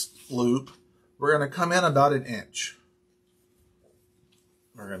next loop, we're going to come in about 1 inch.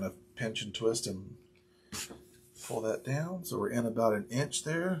 We're going to pinch and twist and pull that down. So we're in about 1 inch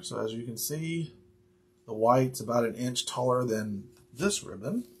there. So as you can see, the white's about 1 inch taller than this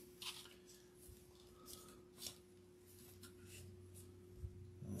ribbon.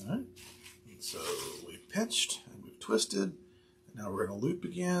 All right. So we've pinched and we've twisted. And now we're going to loop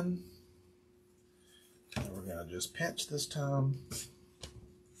again. And we're going to just pinch this time.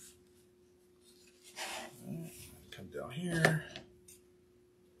 All right. Come down here.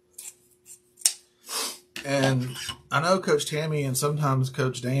 And I know Coach Tammy and sometimes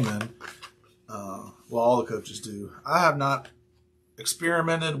Coach Damon, well, all the coaches do. I have not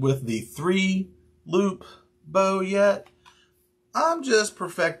experimented with the 3-loop bow yet. I'm just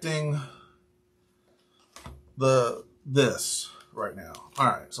perfecting this right now. All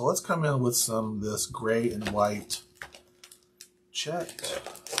right, so let's come in with some of this gray and white. Check.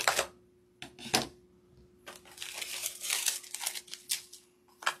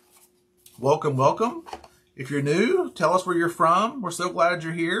 Welcome, welcome. If you're new, tell us where you're from. We're so glad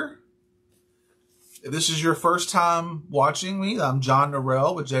you're here. If this is your first time watching me, I'm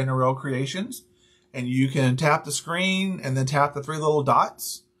JNorrell with JNorrell Creations. And you can tap the screen and then tap the 3 little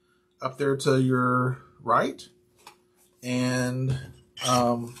dots up there to your right. And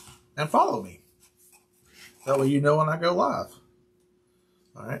follow me. That way you know when I go live.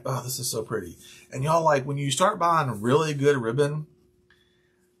 All right. Oh, this is so pretty. And y'all, like, when you start buying really good ribbon,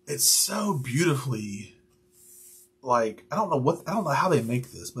 it's so beautifully, like, I don't know how they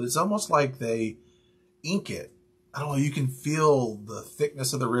make this, but it's almost like they ink it. I don't know, you can feel the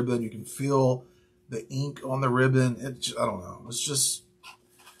thickness of the ribbon, you can feel the ink on the ribbon. I don't know, it's just,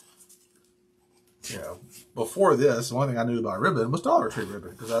 you know, before this, the only thing I knew about ribbon was Dollar Tree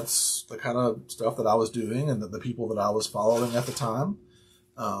ribbon, because that's the kind of stuff that I was doing and the people that I was following at the time.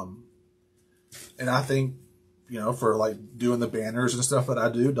 And I think, you know, for like doing the banners and stuff that I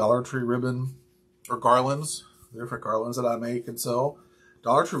do, Dollar Tree ribbon or garlands, different garlands that I make and sell,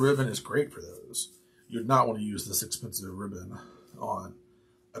 Dollar Tree ribbon is great for those. You'd not want to use this expensive ribbon on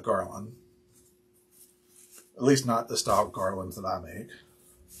a garland. At least not the style garlands that I make.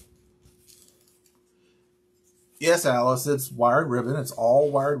 Yes, Alice, it's wired ribbon. It's all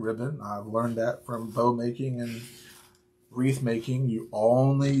wired ribbon. I've learned that from bow making and wreath making. You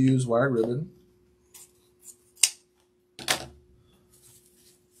only use wired ribbon.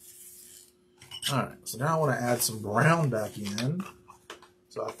 All right, so now I want to add some brown back in.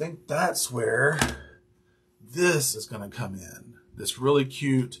 So I think that's where this is going to come in. This really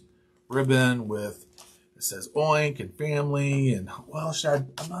cute ribbon with, it says oink and family and, well,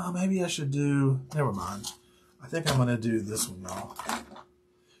 maybe I should do, never mind. I think I'm going to do this one, y'all.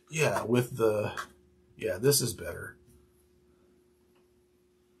 Yeah, with the, yeah, this is better.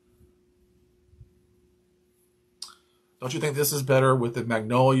 Don't you think this is better with the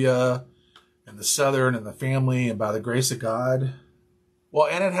magnolia and the southern and the family and by the grace of God? Well,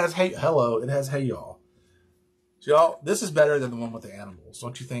 and it has, hey, hello, it has, hey, y'all. So, y'all, this is better than the one with the animals,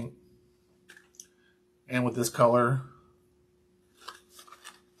 don't you think? And with this color.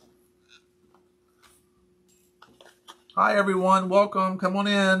 Hi, everyone. Welcome. Come on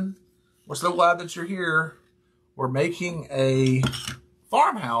in. We're so glad that you're here. We're making a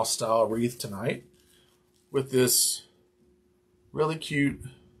farmhouse style wreath tonight with this really cute,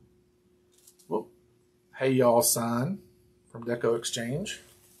 whoop, hey, y'all sign from Deco Exchange.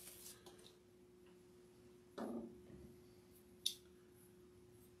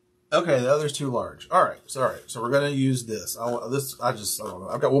 Okay, the other's too large. All right. So we're gonna use this. I don't know.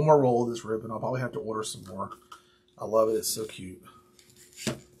 I've got one more roll of this ribbon. I'll probably have to order some more. I love it. It's so cute.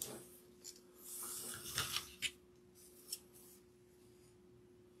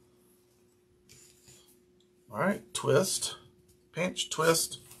 All right, twist, pinch,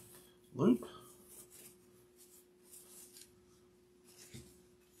 twist, loop.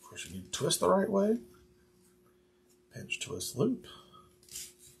 Of course, you need to twist the right way. Pinch, twist, loop.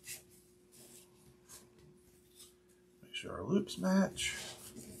 Make sure our loops match.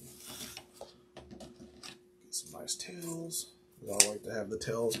 Get some nice tails. I like to have the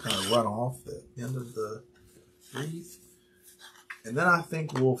tails kind of run off the end of the wreath. And then I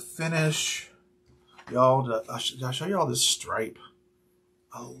think we'll finish. Y'all, I show y'all this stripe.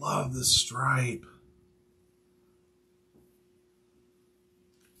 I love this stripe.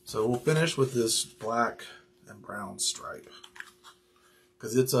 So we'll finish with this black and brown stripe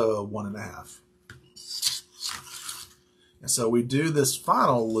because it's a 1.5. And so we do this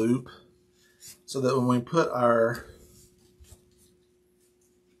final loop so that when we put our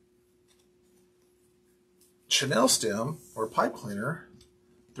chenille stem or pipe cleaner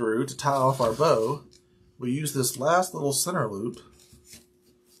through to tie off our bow, we use this last little center loop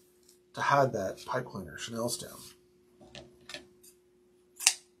to hide that pipe cleaner chenille stem.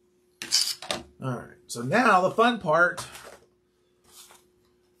 All right, so now the fun part,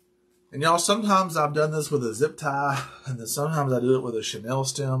 and y'all, sometimes I've done this with a zip tie, and then sometimes I do it with a chenille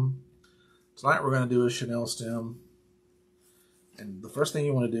stem. Tonight we're going to do a chenille stem, and the first thing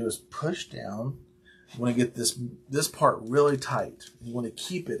you want to do is push down. You want to get this part really tight. You want to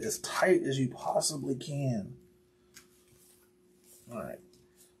keep it as tight as you possibly can. All right.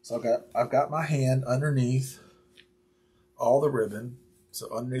 So I've got my hand underneath all the ribbon. So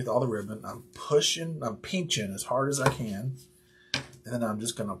underneath all the ribbon, I'm pinching as hard as I can. And then I'm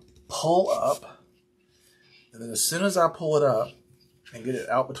just going to pull up. And then as soon as I pull it up and get it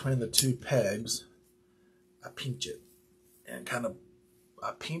out between the two pegs, I pinch it. And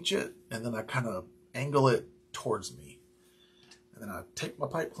I pinch it, and then I kind of angle it towards me. And then I take my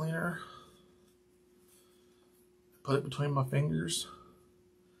pipe cleaner, put it between my fingers.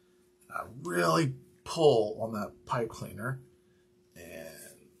 I really pull on that pipe cleaner and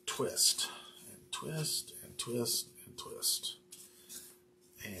twist and twist and twist and twist.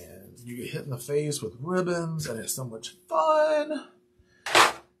 And you get hit in the face with ribbons, and it's so much fun.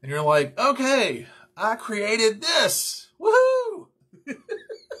 And you're like, okay, I created this. Woohoo!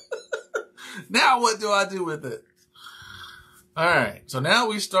 Now what do I do with it? All right, so now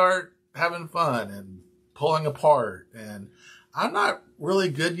we start having fun and pulling apart. And I'm not really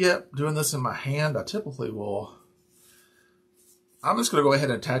good yet doing this in my hand. I typically will. I'm just going to go ahead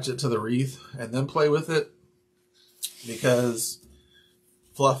and attach it to the wreath and then play with it, because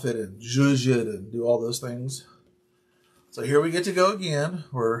fluff it and zhuzh it and do all those things. So here we get to go again.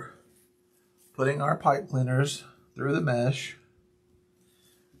 We're putting our pipe cleaners through the mesh.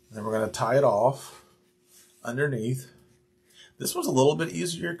 Then we're going to tie it off underneath. This one's a little bit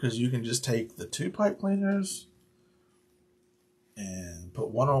easier because you can just take the two pipe cleaners and put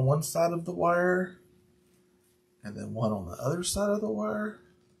one on one side of the wire and then one on the other side of the wire.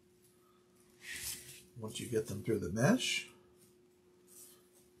 Once you get them through the mesh.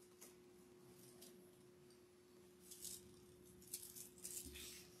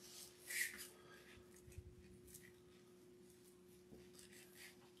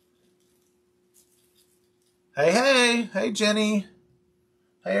 Hey, Jenny.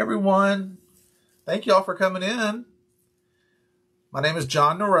 Hey, everyone. Thank y'all for coming in. My name is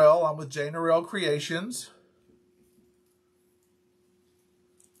JNorrell. I'm with JNorrell Creations.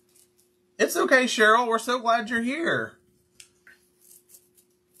 It's okay, Cheryl. We're so glad you're here.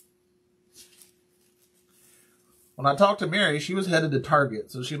 When I talked to Mary, she was headed to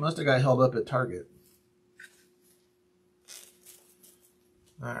Target, so she must have got held up at Target.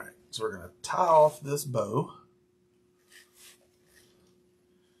 All right, so we're going to tie off this bow.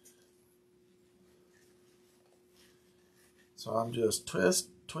 So I'm just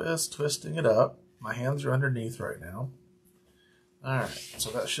twisting it up. My hands are underneath right now. All right, so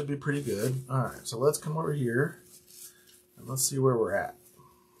that should be pretty good. All right, so let's come over here and let's see where we're at.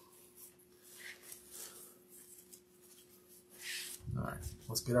 All right,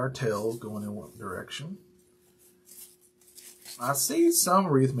 let's get our tails going in one direction. I see some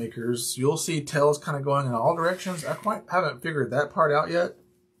wreath makers, you'll see tails kind of going in all directions. I quite haven't figured that part out yet.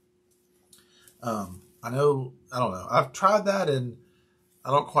 I don't know. I've tried that and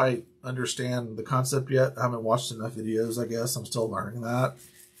I don't quite understand the concept yet. I haven't watched enough videos, I guess. I'm still learning that.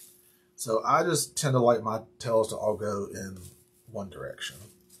 So I just tend to like my tails to all go in one direction.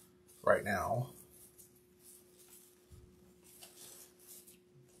 right now.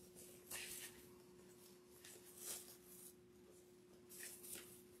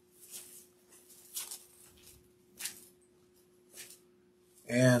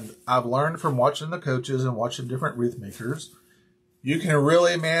 And I've learned from watching the coaches and watching different wreath makers, you can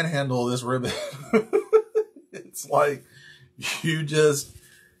really manhandle this ribbon. It's like you just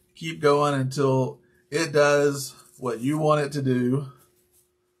keep going until it does what you want it to do.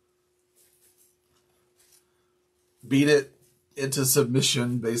 Beat it into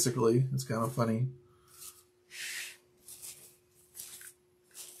submission, basically. It's kind of funny.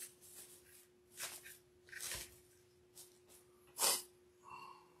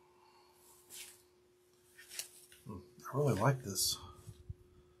 I really like this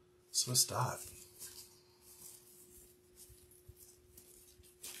Swiss dot.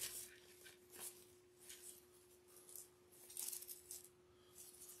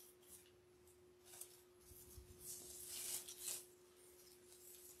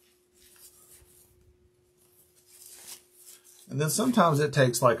 And then sometimes it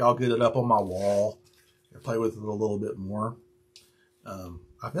takes, like, I'll get it up on my wall and play with it a little bit more.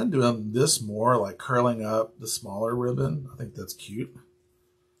 I've been doing this more, like curling up the smaller ribbon. I think that's cute.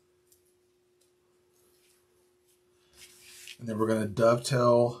 And then we're going to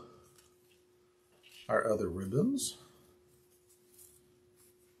dovetail our other ribbons.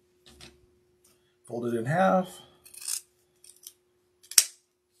 Fold it in half.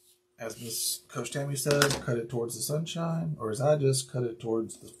 As Miss Coach Tammy says, cut it towards the sunshine, or as I just cut it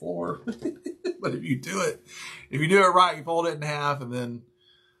towards the floor. But if you do it right, you fold it in half, and then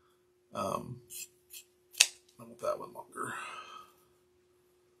I want that one longer,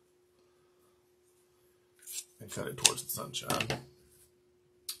 and cut it towards the sunshine.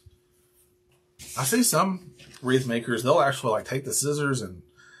 I see some wreath makers, they'll actually like take the scissors and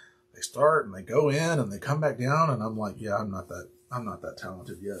they start and they go in and they come back down, and I'm like, yeah, I'm not that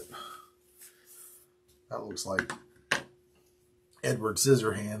talented yet. That looks like Edward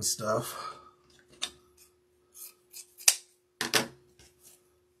Scissorhands stuff.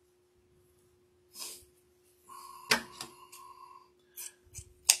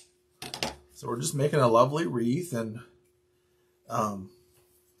 So we're just making a lovely wreath, and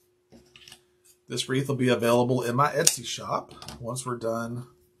this wreath will be available in my Etsy shop once we're done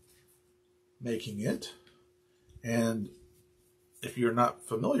making it. And if you're not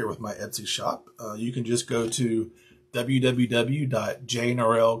familiar with my Etsy shop, you can just go to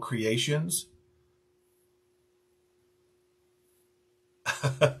www.JNorrellCreations.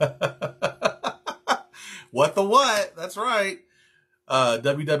 What the what? That's right.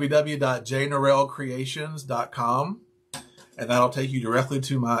 www.JNorrellCreations.com, and that'll take you directly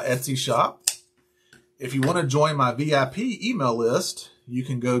to my Etsy shop. If you want to join my VIP email list, you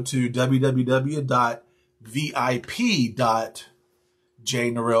can go to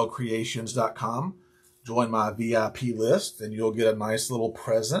www.vip.JNorrellCreations.com. Join my VIP list, and you'll get a nice little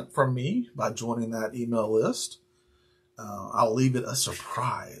present from me by joining that email list. I'll leave it a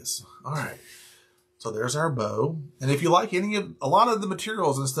surprise. All right. So there's our bow. And if you like a lot of the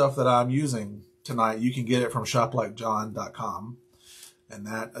materials and stuff that I'm using tonight, you can get it from shoplikejohn.com. And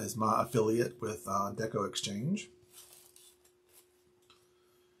that is my affiliate with Deco Exchange.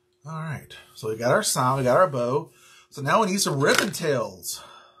 All right. So we got our sign, we got our bow. So now we need some ribbon tails.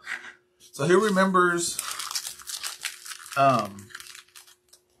 So who remembers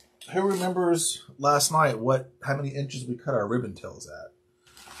last night how many inches we cut our ribbon tails at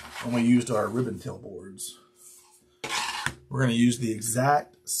when we used our ribbon tail boards? We're going to use the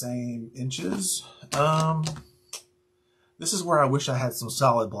exact same inches. This is where I wish I had some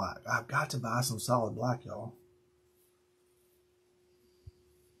solid black. I've got to buy some solid black, y'all.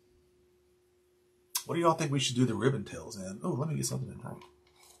 What do y'all think we should do the ribbon tails in? Oh, let me get something in front.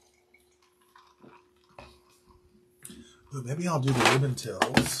 Ooh, maybe I'll do the ribbon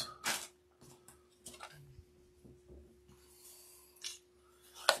tails.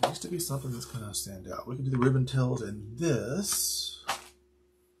 It needs to be something that's going to stand out. We can do the ribbon tails in this.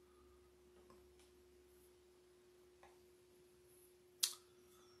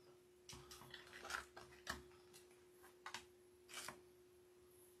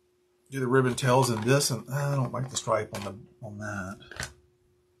 Do the ribbon tails in this, and I don't like the stripe on that.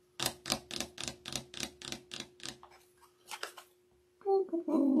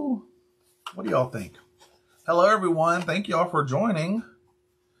 What do y'all think? Hello, everyone. Thank y'all for joining.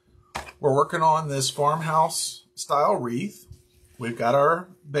 We're working on this farmhouse style wreath. We've got our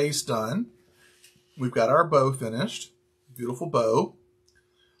base done. We've got our bow finished. Beautiful bow.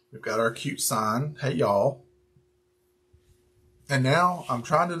 We've got our cute sign. Hey, y'all. And now I'm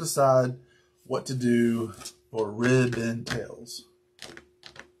trying to decide what to do for ribbon tails.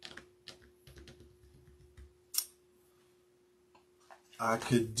 I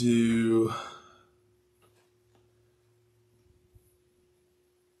could do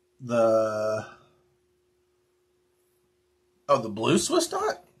the blue Swiss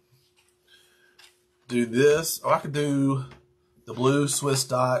dot. Do this. Oh, I could do the blue Swiss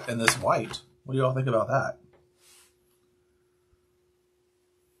dot and this white. What do y'all think about that?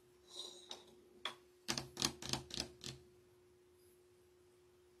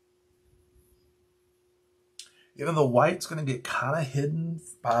 Even the white's going to get kind of hidden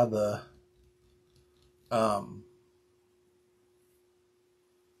by the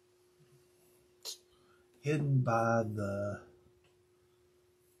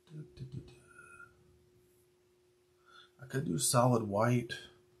I could do solid white.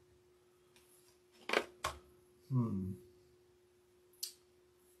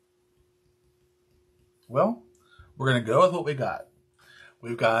 Well, we're going to go with what we got.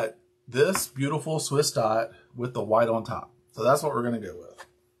 We've got this beautiful Swiss dot with the white on top. So that's what we're going to go with.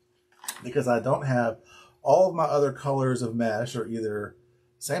 Because I don't have all of my other colors of mesh are either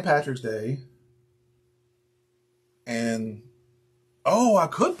St. Patrick's Day and, oh, I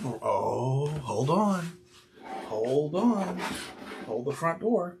could, oh, hold on. Hold on. Hold the front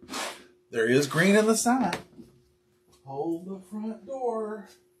door. There is green in the side. Hold the front door.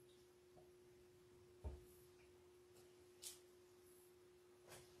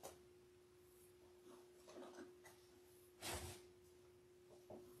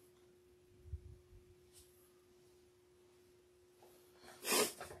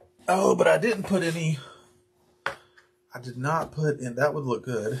 Oh, but I didn't put any. I did not put in. That would look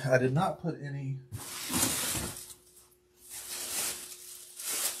good. I did not put any.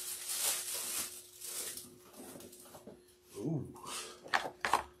 Ooh.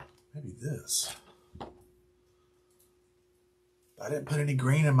 Maybe this. I didn't put any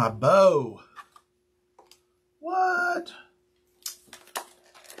green in my bow. What?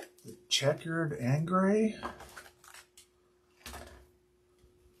 The checkered and gray?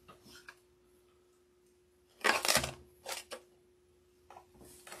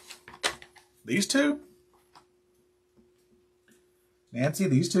 These two? Nancy,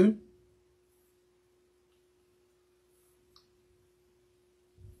 these two?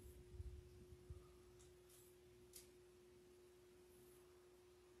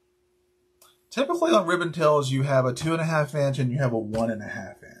 Typically on ribbon tails, you have a 2.5 inch and you have a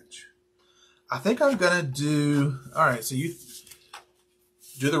 1.5 inch. I think I'm gonna do, all right, so you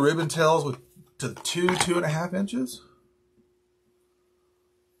do the ribbon tails with to 2.5 inches.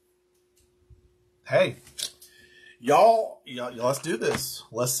 Hey, y'all, let's do this.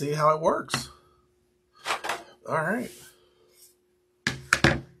 Let's see how it works. All right.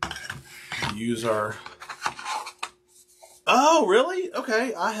 Use our, oh, really?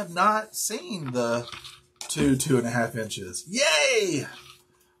 Okay, I have not seen the 2.5 inches. Yay!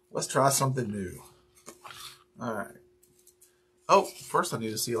 Let's try something new. All right. Oh, first I need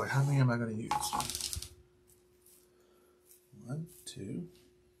to see, like, how many am I going to use? 1, 2,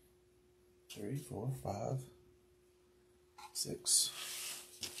 3, 4, 5, 6,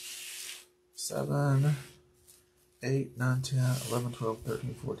 7, 8, 9, 10, 11, 12,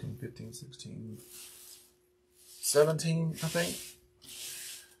 13, 14, 15, 16, 17, I think.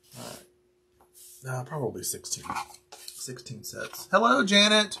 All right. No, probably 16. 16 sets. Hello,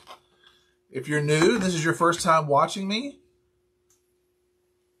 Janet. If you're new, this is your first time watching me,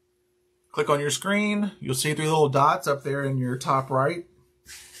 click on your screen. You'll see 3 little dots up there in your top right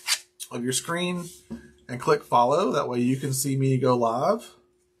of your screen and click follow. That way you can see me go live.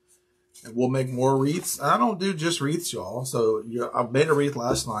 And we'll make more wreaths. I don't do just wreaths, y'all. So I made a wreath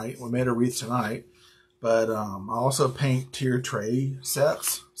last night. We made a wreath tonight. But I also paint tiered tray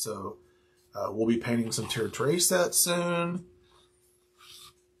sets. So we'll be painting some tiered tray sets soon.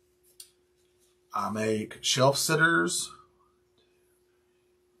 I make shelf sitters.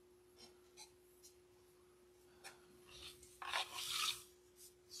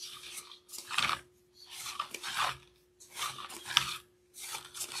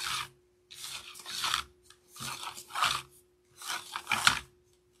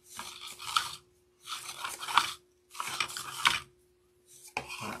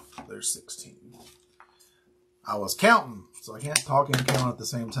 There's 16. I was counting, so I can't talk and count at the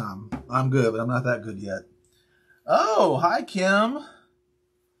same time. I'm good, but I'm not that good yet. Oh, hi, Kim.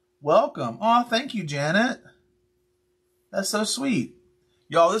 Welcome. Oh, thank you, Janet. That's so sweet.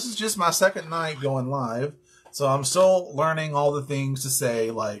 Y'all, this is just my second night going live, so I'm still learning all the things to say,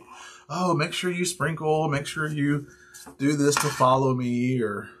 like, oh, make sure you sprinkle, make sure you do this to follow me,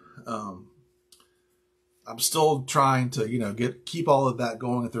 or I'm still trying to, you know, keep all of that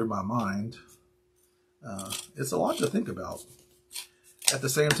going through my mind. It's a lot to think about. At the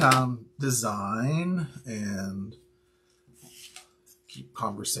same time, design and keep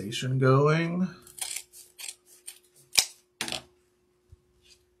conversation going.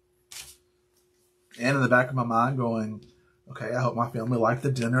 And in the back of my mind going, okay, I hope my family liked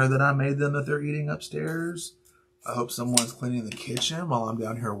the dinner that I made them that they're eating upstairs. I hope someone's cleaning the kitchen while I'm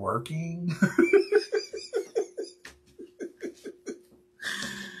down here working.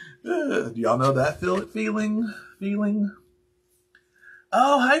 Do y'all know that feeling?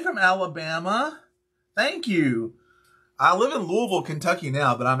 Oh, hey from Alabama. Thank you. I live in Louisville, Kentucky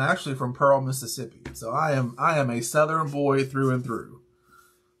now, but I'm actually from Pearl, Mississippi. So I am a Southern boy through and through.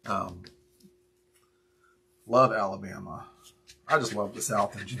 Love Alabama. I just love the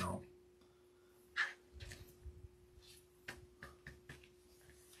South in general.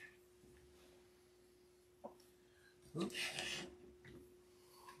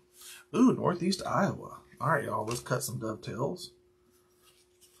 Ooh, Northeast Iowa. All right, y'all, let's cut some dovetails.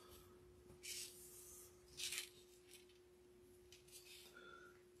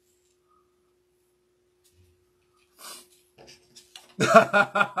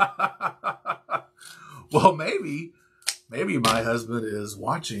 Well, maybe my husband is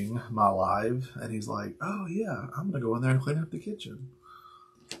watching my live and he's like, oh yeah, I'm going to go in there and clean up the kitchen.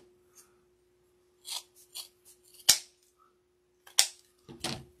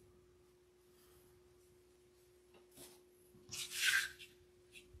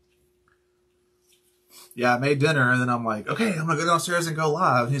 Yeah, I made dinner, and then I'm like, okay, I'm going to go downstairs and go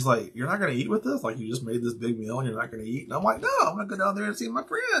live. And he's like, you're not going to eat with us? Like, you just made this big meal and you're not going to eat? And I'm like, no, I'm going to go down there and see my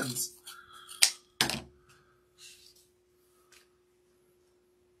friends.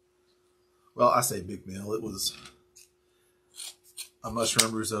 Well, I say big meal. It was a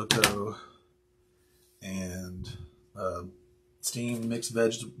mushroom risotto and steamed mixed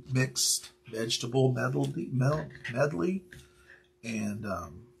vegetable medley and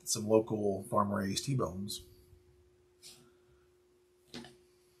some local farm-raised T-bones.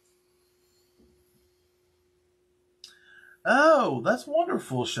 Oh, that's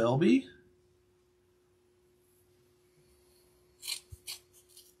wonderful, Shelby.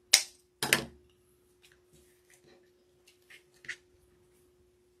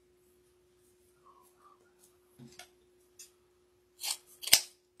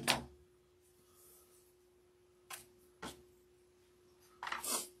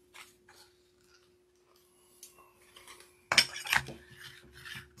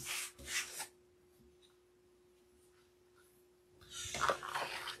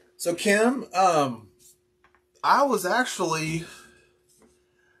 So Kim, I was actually,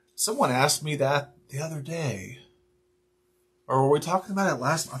 someone asked me that the other day, or were we talking about it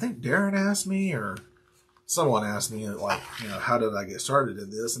last, I think Darren asked me, or someone asked me, like, you know, how did I get started in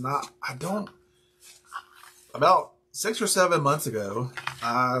this? And I don't, about 6 or 7 months ago,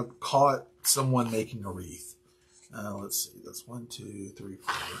 I caught someone making a wreath. Let's see, that's 1, 2, 3,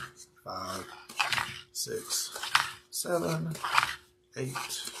 4, 5, 6, 7, 8,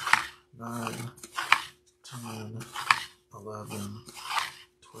 9, 10, 11,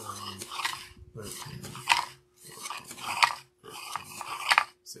 12, 13, 14, 15,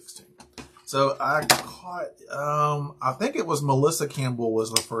 16. So I caught, I think it was Melissa Campbell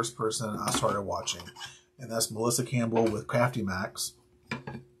was the first person I started watching. And that's Melissa Campbell with Crafty Max.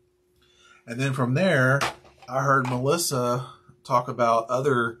 And then from there, I heard Melissa talk about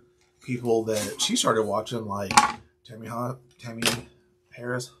other people that she started watching, like Tammy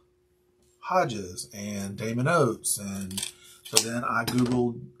Harris Hodges and Damon Oates. And so then I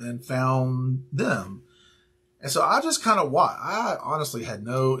Googled and found them. And so I just kind of watched. I honestly had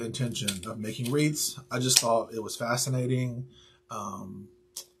no intention of making wreaths. I just thought it was fascinating. I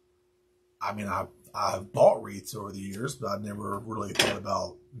mean, I've bought wreaths over the years, but I've never really thought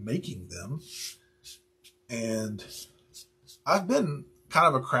about making them. And I've been kind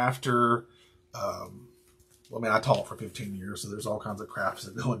of a crafter. Well, I mean, I taught for 15 years, so there's all kinds of crafts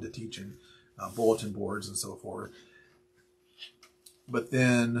that go into teaching, bulletin boards and so forth. But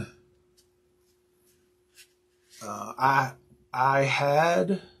then I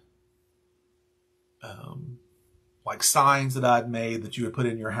had like signs that I'd made that you would put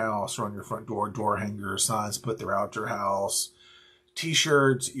in your house or on your front door, door hangers, signs put throughout your house,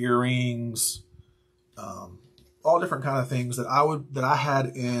 t-shirts, earrings, all different kind of things that I had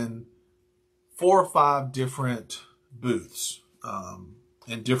in 4 or 5 different booths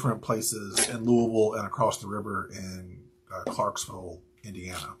in different places in Louisville and across the river in Clarksville,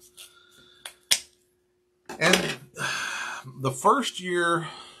 Indiana. And the first year,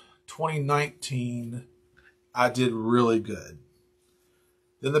 2019, I did really good.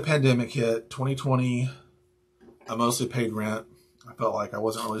 Then the pandemic hit. 2020, I mostly paid rent. I felt like I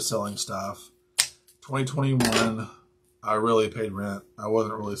wasn't really selling stuff. 2021, I really paid rent. I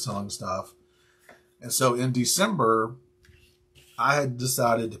wasn't really selling stuff. And so in December, I had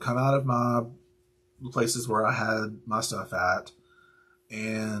decided to come out of my places where I had my stuff at.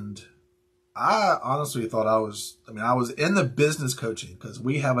 And I honestly thought I was in the business coaching because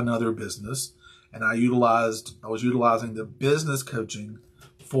we have another business. And I was utilizing the business coaching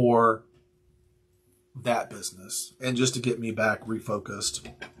for that business and just to get me back refocused.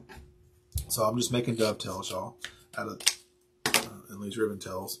 So I'm just making dovetails, y'all, out of and these ribbon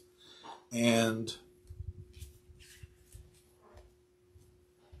tails. And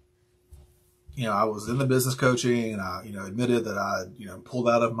I was in the business coaching, and I admitted that I pulled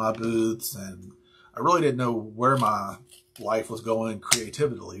out of my booths, and I really didn't know where my life was going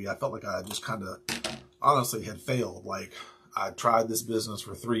creatively. I felt like I just kind of honestly had failed. Like, I tried this business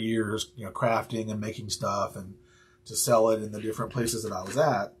for 3 years, crafting and making stuff and to sell it in the different places that I was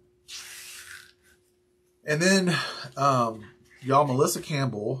at. And then, y'all, Melissa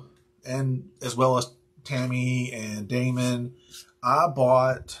Campbell, and as well as Tammy and Damon, I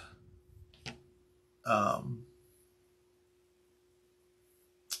bought,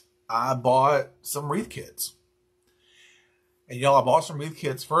 some wreath kits. And y'all, I bought some wreath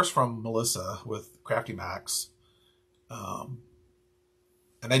kits first from Melissa with Crafty Max.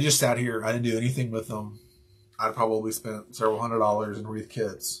 And they just sat here. I didn't do anything with them. I probably spent several $100s in wreath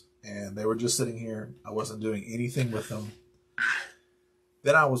kits, and they were just sitting here. I wasn't doing anything with them.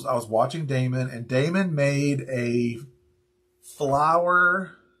 Then I was watching Damon, and Damon made a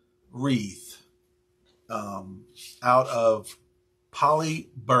flower wreath out of poly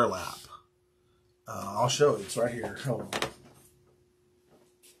burlap. I'll show it. It's right here. Hold on.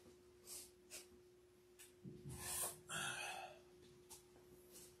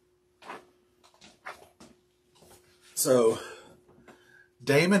 So,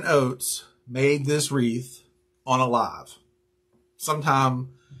 Damon Oates made this wreath on a live sometime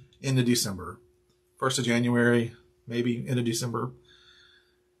into December. 1st of January, maybe into December.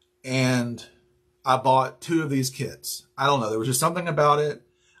 And I bought 2 of these kits. I don't know. There was just something about it.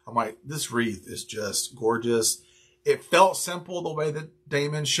 I'm like, this wreath is just gorgeous. It felt simple the way that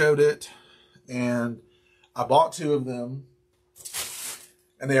Damon showed it. And I bought 2 of them.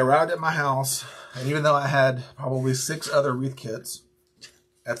 And they arrived at my house. And even though I had probably 6 other wreath kits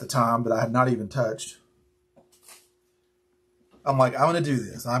at the time that I had not even touched, I'm like, I'm going to do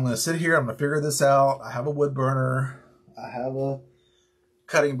this. I'm going to sit here. I'm going to figure this out. I have a wood burner. I have a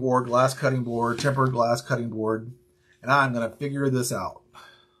cutting board, glass cutting board, tempered glass cutting board. And I'm going to figure this out.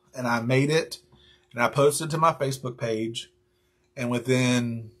 And I made it. And I posted it to my Facebook page. And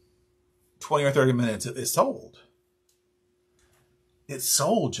within 20 or 30 minutes, it sold. It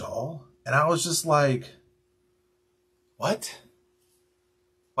sold, y'all. And I was just like, what?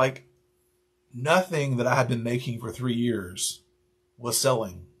 Like, nothing that I had been making for 3 years was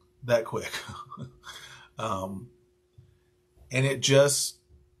selling that quick. And it just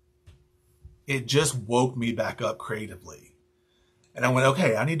woke me back up creatively. And I went,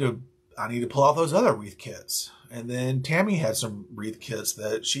 okay, I need to pull out those other wreath kits. And then Tammy had some wreath kits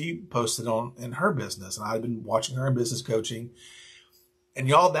that she posted on in her business. And I'd been watching her in business coaching. And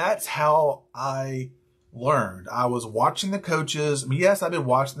y'all, that's how I learned. I was watching the coaches. I mean, yes, I've been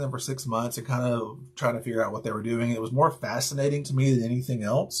watching them for 6 months and kind of trying to figure out what they were doing. It was more fascinating to me than anything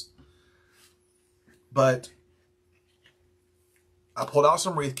else. But I pulled out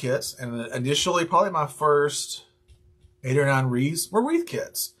some wreath kits, and initially probably my first 8 or 9 wreaths were wreath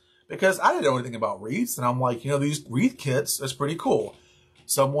kits because I didn't know anything about wreaths. And I'm like, these wreath kits, that's pretty cool.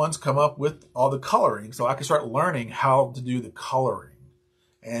 Someone's come up with all the coloring, so I can start learning how to do the coloring.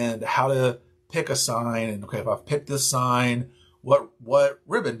 And how to pick a sign. And okay, if I've picked this sign, what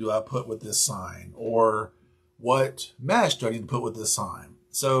ribbon do I put with this sign? Or what mesh do I need to put with this sign?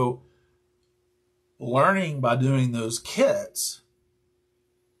 So learning by doing those kits.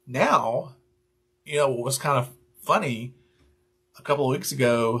 Now, what was kind of funny, a couple of weeks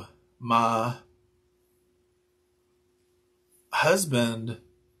ago, my husband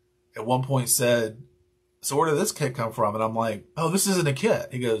at one point said, so where did this kit come from? And I'm like, oh, this isn't a kit.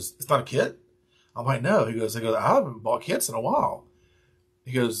 He goes, it's not a kit? I'm like, no. He goes, I haven't bought kits in a while.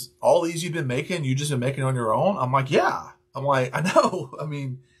 He goes, all these you've been making, you just been making on your own? I'm like, yeah. I'm like, I know. I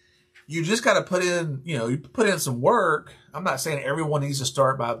mean, you just got to put in, you put in some work. I'm not saying everyone needs to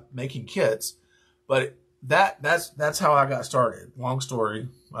start by making kits, but that's how I got started. Long story.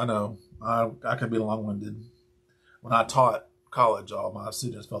 I know. I could be long-winded. When I taught college, all my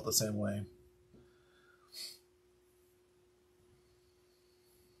students felt the same way.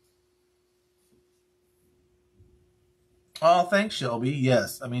 Oh, thanks, Shelby.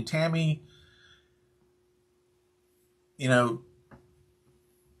 Yes. I mean, Tammy, you know,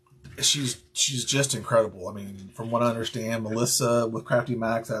 she's just incredible. I mean, from what I understand, Melissa with Crafty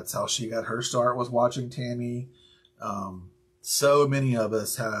Max, that's how she got her start, was watching Tammy. So many of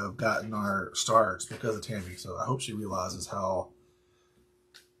us have gotten our starts because of Tammy. So I hope she realizes how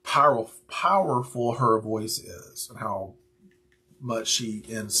powerful her voice is and how much she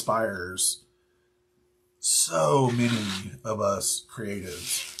inspires so many of us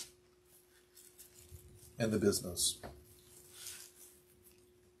creatives in the business.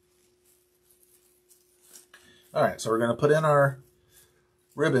 All right, so we're going to put in our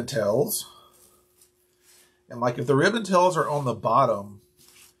ribbon tails. And like if the ribbon tails are on the bottom,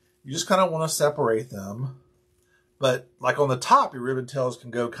 you just kind of want to separate them. But like on the top, your ribbon tails can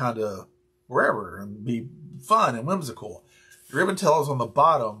go kind of wherever and be fun and whimsical. Your ribbon tails on the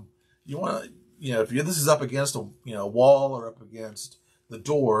bottom, you want to, if this is up against a wall or up against the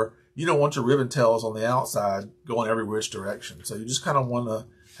door, you don't want your ribbon tails on the outside going every which direction. So you just kind of want to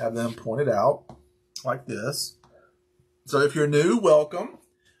have them pointed out like this. So if you're new, welcome.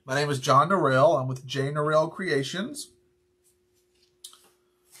 My name is JNorrell. I'm with JNorrell Creations.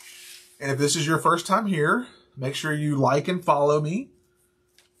 And if this is your first time here, make sure you like and follow me.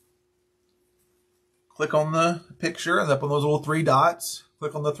 Click on the picture and up on those little 3 dots.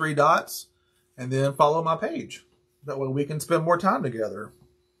 Click on the 3 dots and then follow my page. That way we can spend more time together.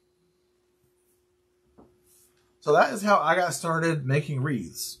 So that is how I got started making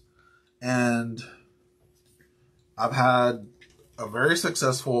wreaths. And I've had a very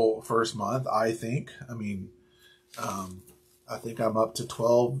successful first month, I think. I mean, I think I'm up to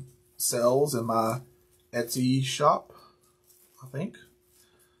 12 sales in my Etsy shop, I think.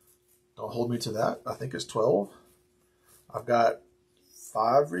 Don't hold me to that. I think it's 12. I've got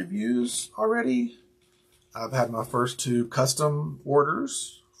 5 reviews already. I've had my first 2 custom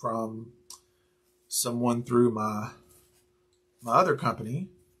orders from someone through my other company.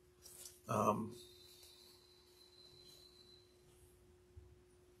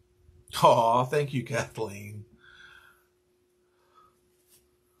 Oh, thank you, Kathleen.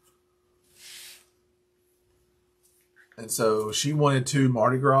 And so she wanted 2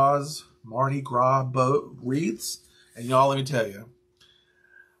 Mardi Gras boat wreaths. And y'all, let me tell you,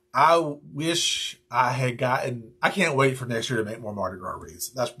 I wish I had gotten, I can't wait for next year to make more Mardi Gras wreaths.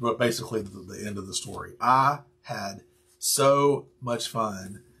 That's basically the end of the story. I had so much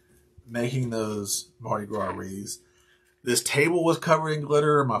fun making those Mardi Gras wreaths. This table was covered in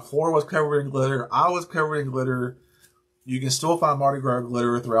glitter. My floor was covered in glitter. I was covered in glitter. You can still find Mardi Gras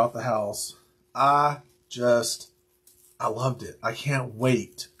glitter throughout the house. I loved it. I can't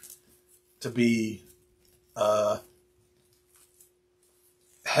wait to be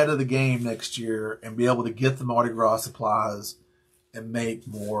head of the game next year and be able to get the Mardi Gras supplies and make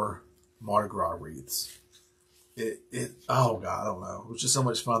more Mardi Gras wreaths. Oh God, I don't know. It was just so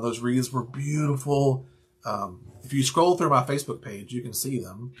much fun. Those wreaths were beautiful. If you scroll through my Facebook page, you can see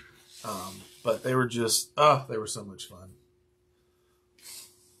them. But they were just, they were so much fun.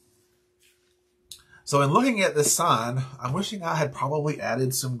 So in looking at this sign, I'm wishing I had probably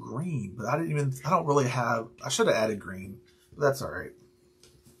added some green, but I don't really have, I should have added green, but that's all right.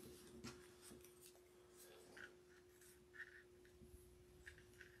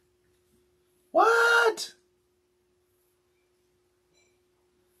 What?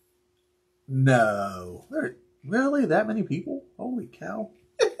 No. Really? That many people? Holy cow.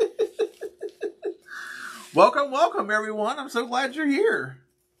 Welcome, welcome, everyone. I'm so glad you're here.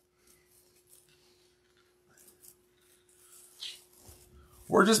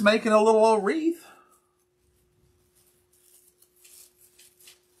 We're just making a little old wreath.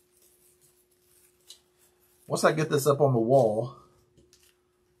 Once I get this up on the wall,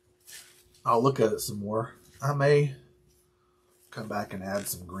 I'll look at it some more. I may come back and add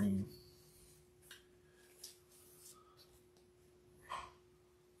some green.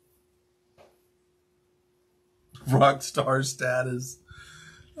 Rock star status.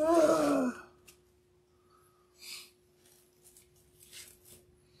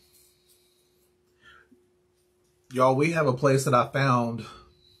 Y'all, we have a place that I found.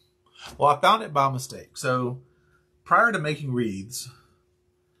 Well, I found it by mistake. So prior to making wreaths,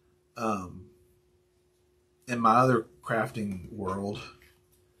 in my other crafting world,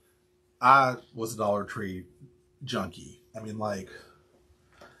 I was a Dollar Tree junkie. I mean, like,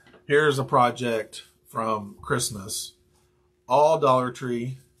 here's a project from Christmas. All Dollar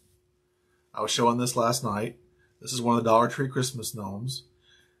Tree. I was showing this last night. This is one of the Dollar Tree Christmas gnomes.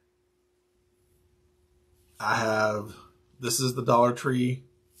 This is the Dollar Tree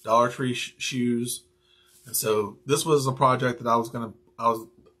shoes. And so this was a project that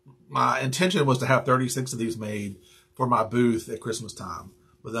my intention was to have 36 of these made for my booth at Christmas time,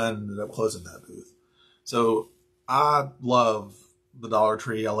 but then ended up closing that booth. So I love the Dollar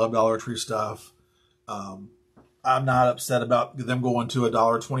Tree. I love Dollar Tree stuff. I'm not upset about them going to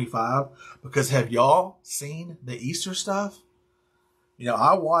 $1.25 because have y'all seen the Easter stuff? You know,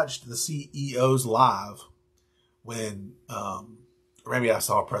 I watched the CEOs live when, or maybe I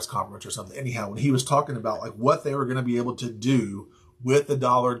saw a press conference or something. Anyhow, when he was talking about like what they were going to be able to do with the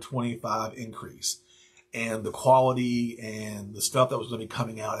 $1.25 increase and the quality and the stuff that was going to be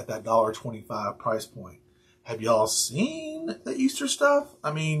coming out at that $1.25 price point. Have y'all seen the Easter stuff?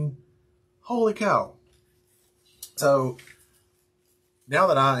 I mean, holy cow. So now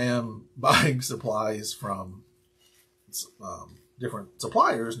that I am buying supplies from different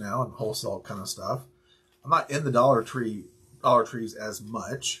suppliers now and wholesale kind of stuff, I'm not in the Dollar Trees as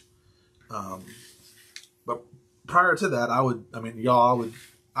much. But prior to that,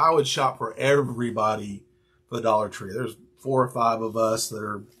 I would shop for everybody for the Dollar Tree. There's 4 or 5 of us that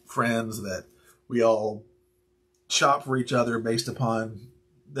are friends that we all shop for each other based upon,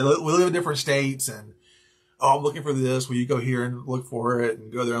 we live in different states and, oh, I'm looking for this. Will you go here and look for it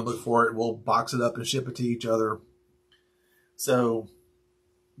and go there and look for it? And we'll box it up and ship it to each other. So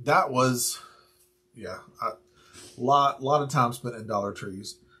that was, yeah, a lot of time spent in Dollar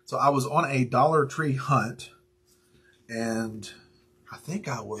Trees. So I was on a Dollar Tree hunt and I think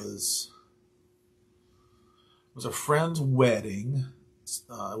it was a friend's wedding.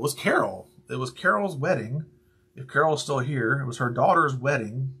 It was Carol. It was Carol's wedding. If Carol's still here, it was her daughter's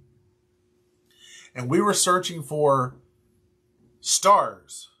wedding. And we were searching for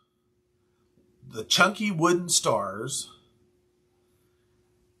stars. The chunky wooden stars.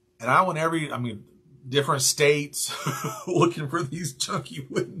 And I went different states looking for these chunky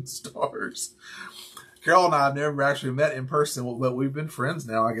wooden stars. Carol and I have never actually met in person, but we've been friends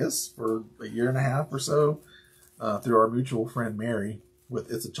now, I guess, for a year and a half or so, through our mutual friend Mary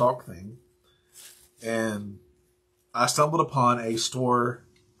with It's a Chalk Thing. And I stumbled upon a store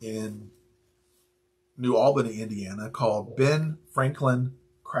in New Albany, Indiana called Ben Franklin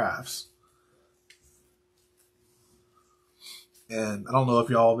Crafts. And I don't know if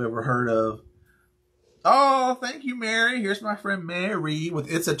y'all have ever heard of, oh, thank you, Mary. Here's my friend Mary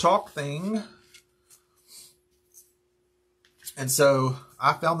with It's a Chalk Thing. And so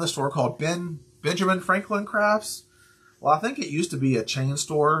I found this store called Benjamin Franklin Crafts. Well, I think it used to be a chain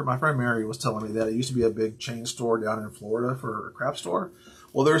store. My friend Mary was telling me that it used to be a big chain store down in Florida for a craft store.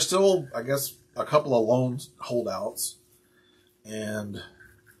 Well, there's still, I guess, a couple of lone holdouts. And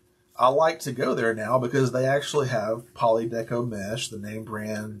I like to go there now because they actually have Polydeco mesh, the name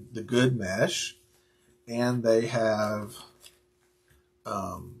brand, the good mesh. And they have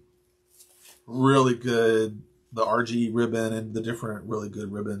really good, the RG ribbon and the different really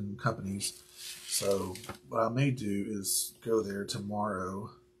good ribbon companies. So what I may do is go there tomorrow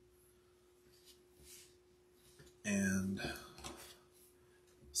and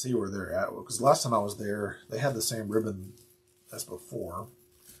see where they're at. Because last time I was there, they had the same ribbon as before.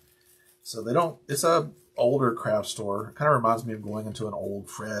 So they don't, it's a older craft store. It kind of reminds me of going into an old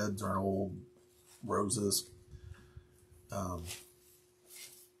Fred's or an old Rose's. So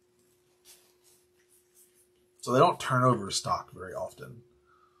they don't turn over stock very often.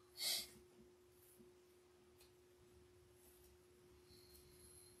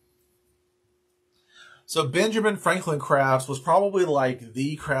 So Benjamin Franklin Crafts was probably like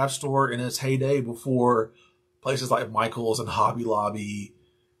the craft store in its heyday before places like Michael's and Hobby Lobby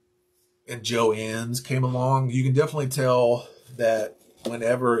and Joann's came along. You can definitely tell that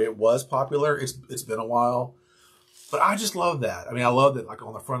whenever it was popular, it's been a while. But I just love that. I mean, I love that like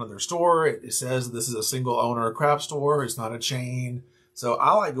on the front of their store, it says this is a single owner craft store. It's not a chain. So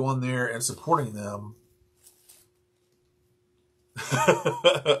I like going there and supporting them.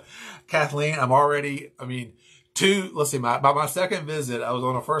 Kathleen, I'm already, let's see, by my second visit, I was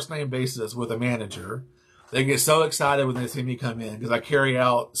on a first name basis with a manager. They get so excited when they see me come in because I carry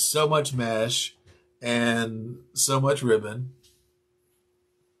out so much mesh and so much ribbon.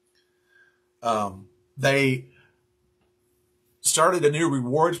 They started a new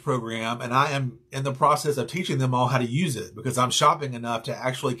rewards program and I am in the process of teaching them all how to use it because I'm shopping enough to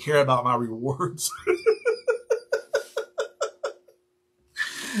actually care about my rewards.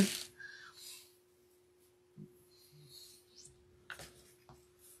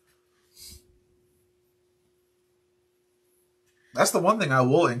 That's the one thing I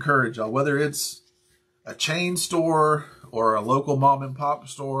will encourage y'all, whether it's a chain store or a local mom and pop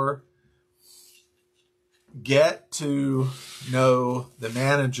store, get to know the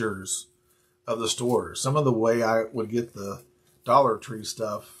managers of the stores. Some of the way I would get the Dollar Tree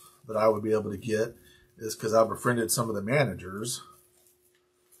stuff that I would be able to get is because I've befriended some of the managers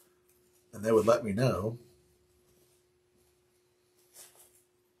and they would let me know.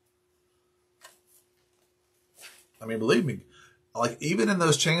 I mean, believe me, like even in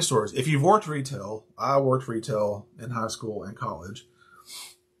those chain stores, if you've worked retail, I worked retail in high school and college,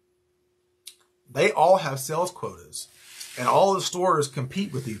 they all have sales quotas and all the stores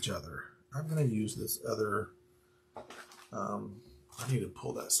compete with each other. I'm going to use this other, I need to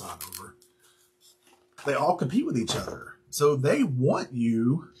pull that sign over. They all compete with each other. So they want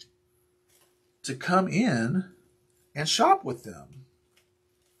you to come in and shop with them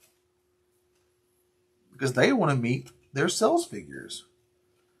because they want to meet their sales figures.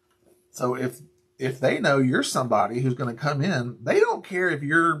 So if they know you're somebody who's going to come in, they don't care if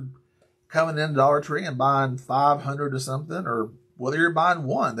you're coming in Dollar Tree and buying 500 or something, or whether you're buying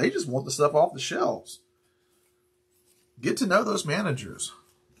one. They just want the stuff off the shelves. Get to know those managers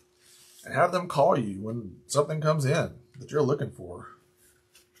and have them call you when something comes in that you're looking for.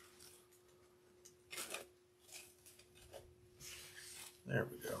 There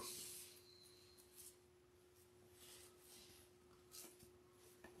we go.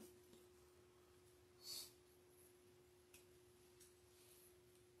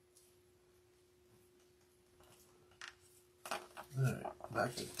 All right,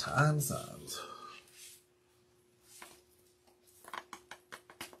 back to time signs.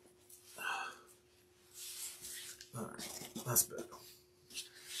 All right, that's better.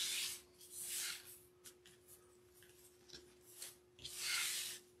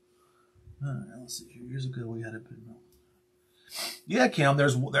 All right, let's see here. Years ago, we had it. Yeah, Kim, there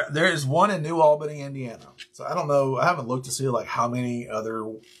is one in New Albany, Indiana. So I don't know. I haven't looked to see like how many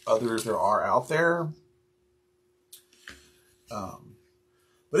others there are out there.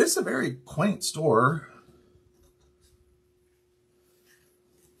 But it's a very quaint store.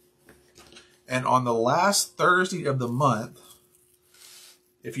 And on the last Thursday of the month,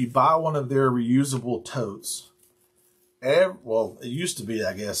 if you buy one of their reusable totes, well, it used to be,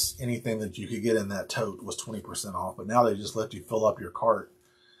 I guess, anything that you could get in that tote was 20% off. But now they just let you fill up your cart.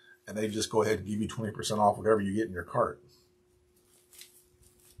 And they just go ahead and give you 20% off whatever you get in your cart.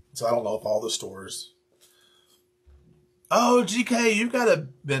 So I don't know if all the stores... Oh, GK, you've got a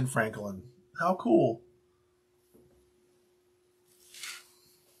Ben Franklin. How cool.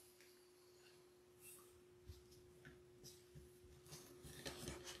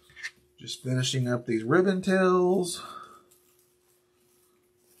 Just finishing up these ribbon tails.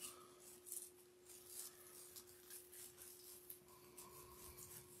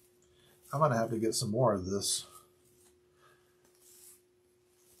 I'm going to have to get some more of this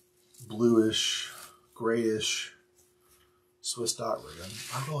bluish, grayish Swiss dot ribbon.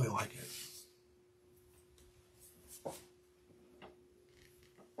 I really like it.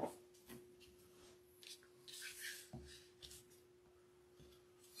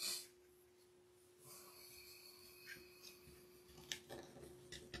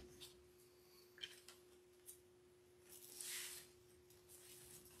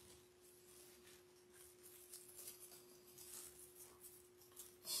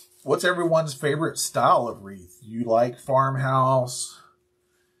 What's everyone's favorite style of wreath? Do you like farmhouse?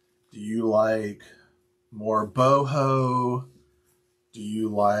 Do you like more boho? Do you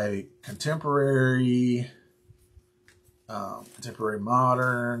like contemporary, contemporary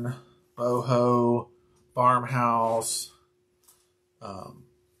modern, boho, farmhouse,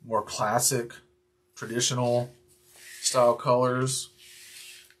 more classic, traditional style colors?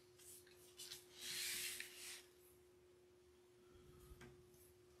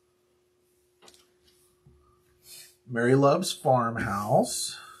 Mary loves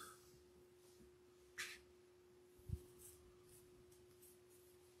farmhouse.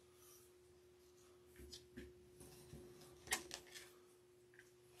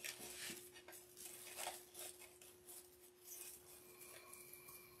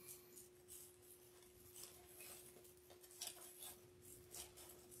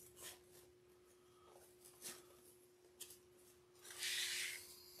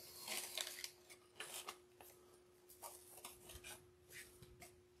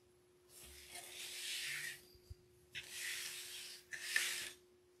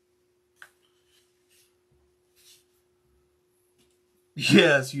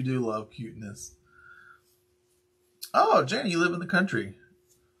 Yes, you do love cuteness. Oh, Jenny, you live in the country.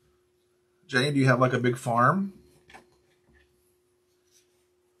 Jenny, do you have like a big farm?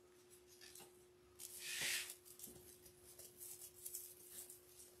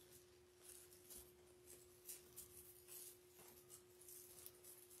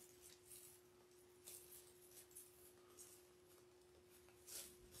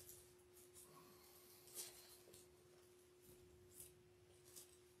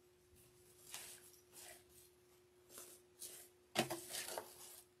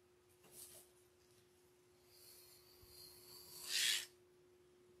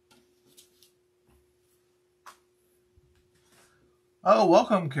 Oh,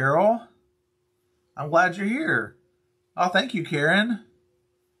 welcome, Carol. I'm glad you're here. Oh, thank you, Karen.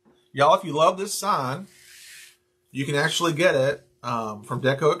 Y'all, if you love this sign, you can actually get it from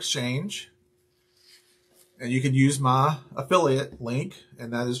Deco Exchange. And you can use my affiliate link,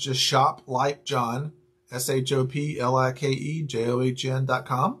 and that is just shoplikejohn,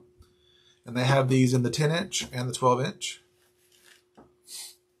 SHOPLIKEJOHN.com. And they have these in the 10-inch and the 12-inch.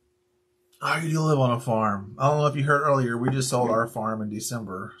 Oh, you do live on a farm. I don't know if you heard earlier, we just sold our farm in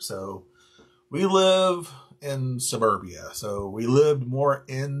December. So we live in suburbia. So we lived more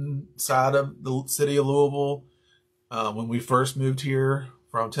inside of the city of Louisville when we first moved here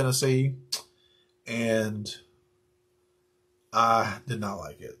from Tennessee. And I did not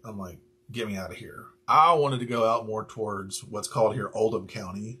like it. I'm like, get me out of here. I wanted to go out more towards what's called here Oldham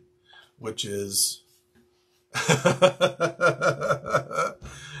County, which is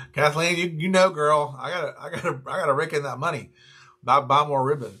Kathleen, you know, girl, I gotta rake in that money. Buy more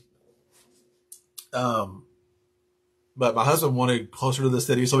ribbon. But my husband wanted closer to the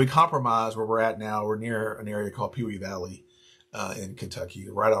city, so we compromised where we're at now. We're near an area called Pewee Valley in Kentucky.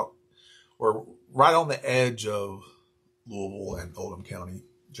 We're right on the edge of Louisville and Oldham County,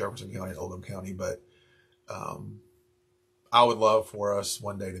 Jefferson County and Oldham County. But I would love for us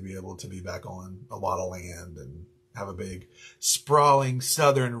one day to be able to be back on a lot of land and have a big sprawling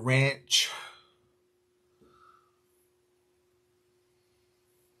southern ranch.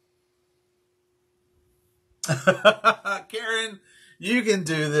 Karen, you can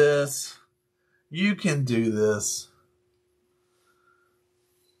do this. You can do this.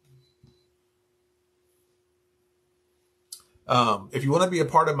 If you want to be a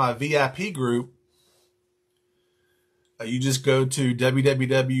part of my VIP group, you just go to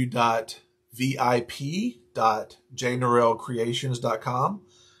www.vip.JNorrellcreations.com.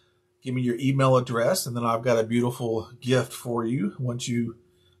 Give me your email address, and then I've got a beautiful gift for you once you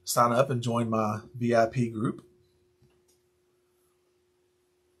sign up and join my VIP group.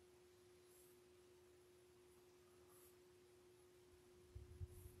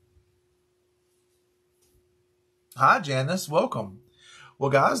 Hi, Janice. Welcome. Well,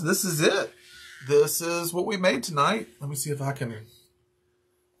 guys, this is it. This is what we made tonight. Let me see if I can...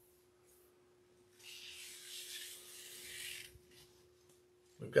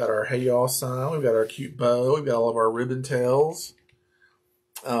 We've got our Hey Y'all sign. We've got our cute bow. We've got all of our ribbon tails.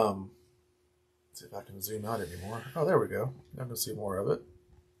 Let's see if I can zoom out anymore. Oh, there we go. I can see more of it.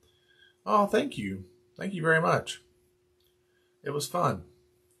 Oh, thank you. Thank you very much. It was fun.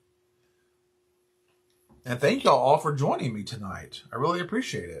 And thank y'all all for joining me tonight. I really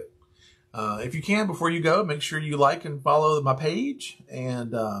appreciate it. If you can, before you go, make sure you like and follow my page.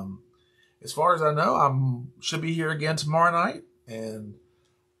 And as far as I know, I should be here again tomorrow night. And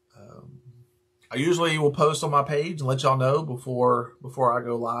I usually will post on my page and let y'all know before I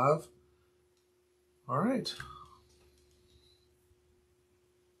go live. All right.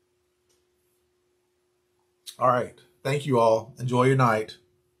 All right. Thank you all. Enjoy your night.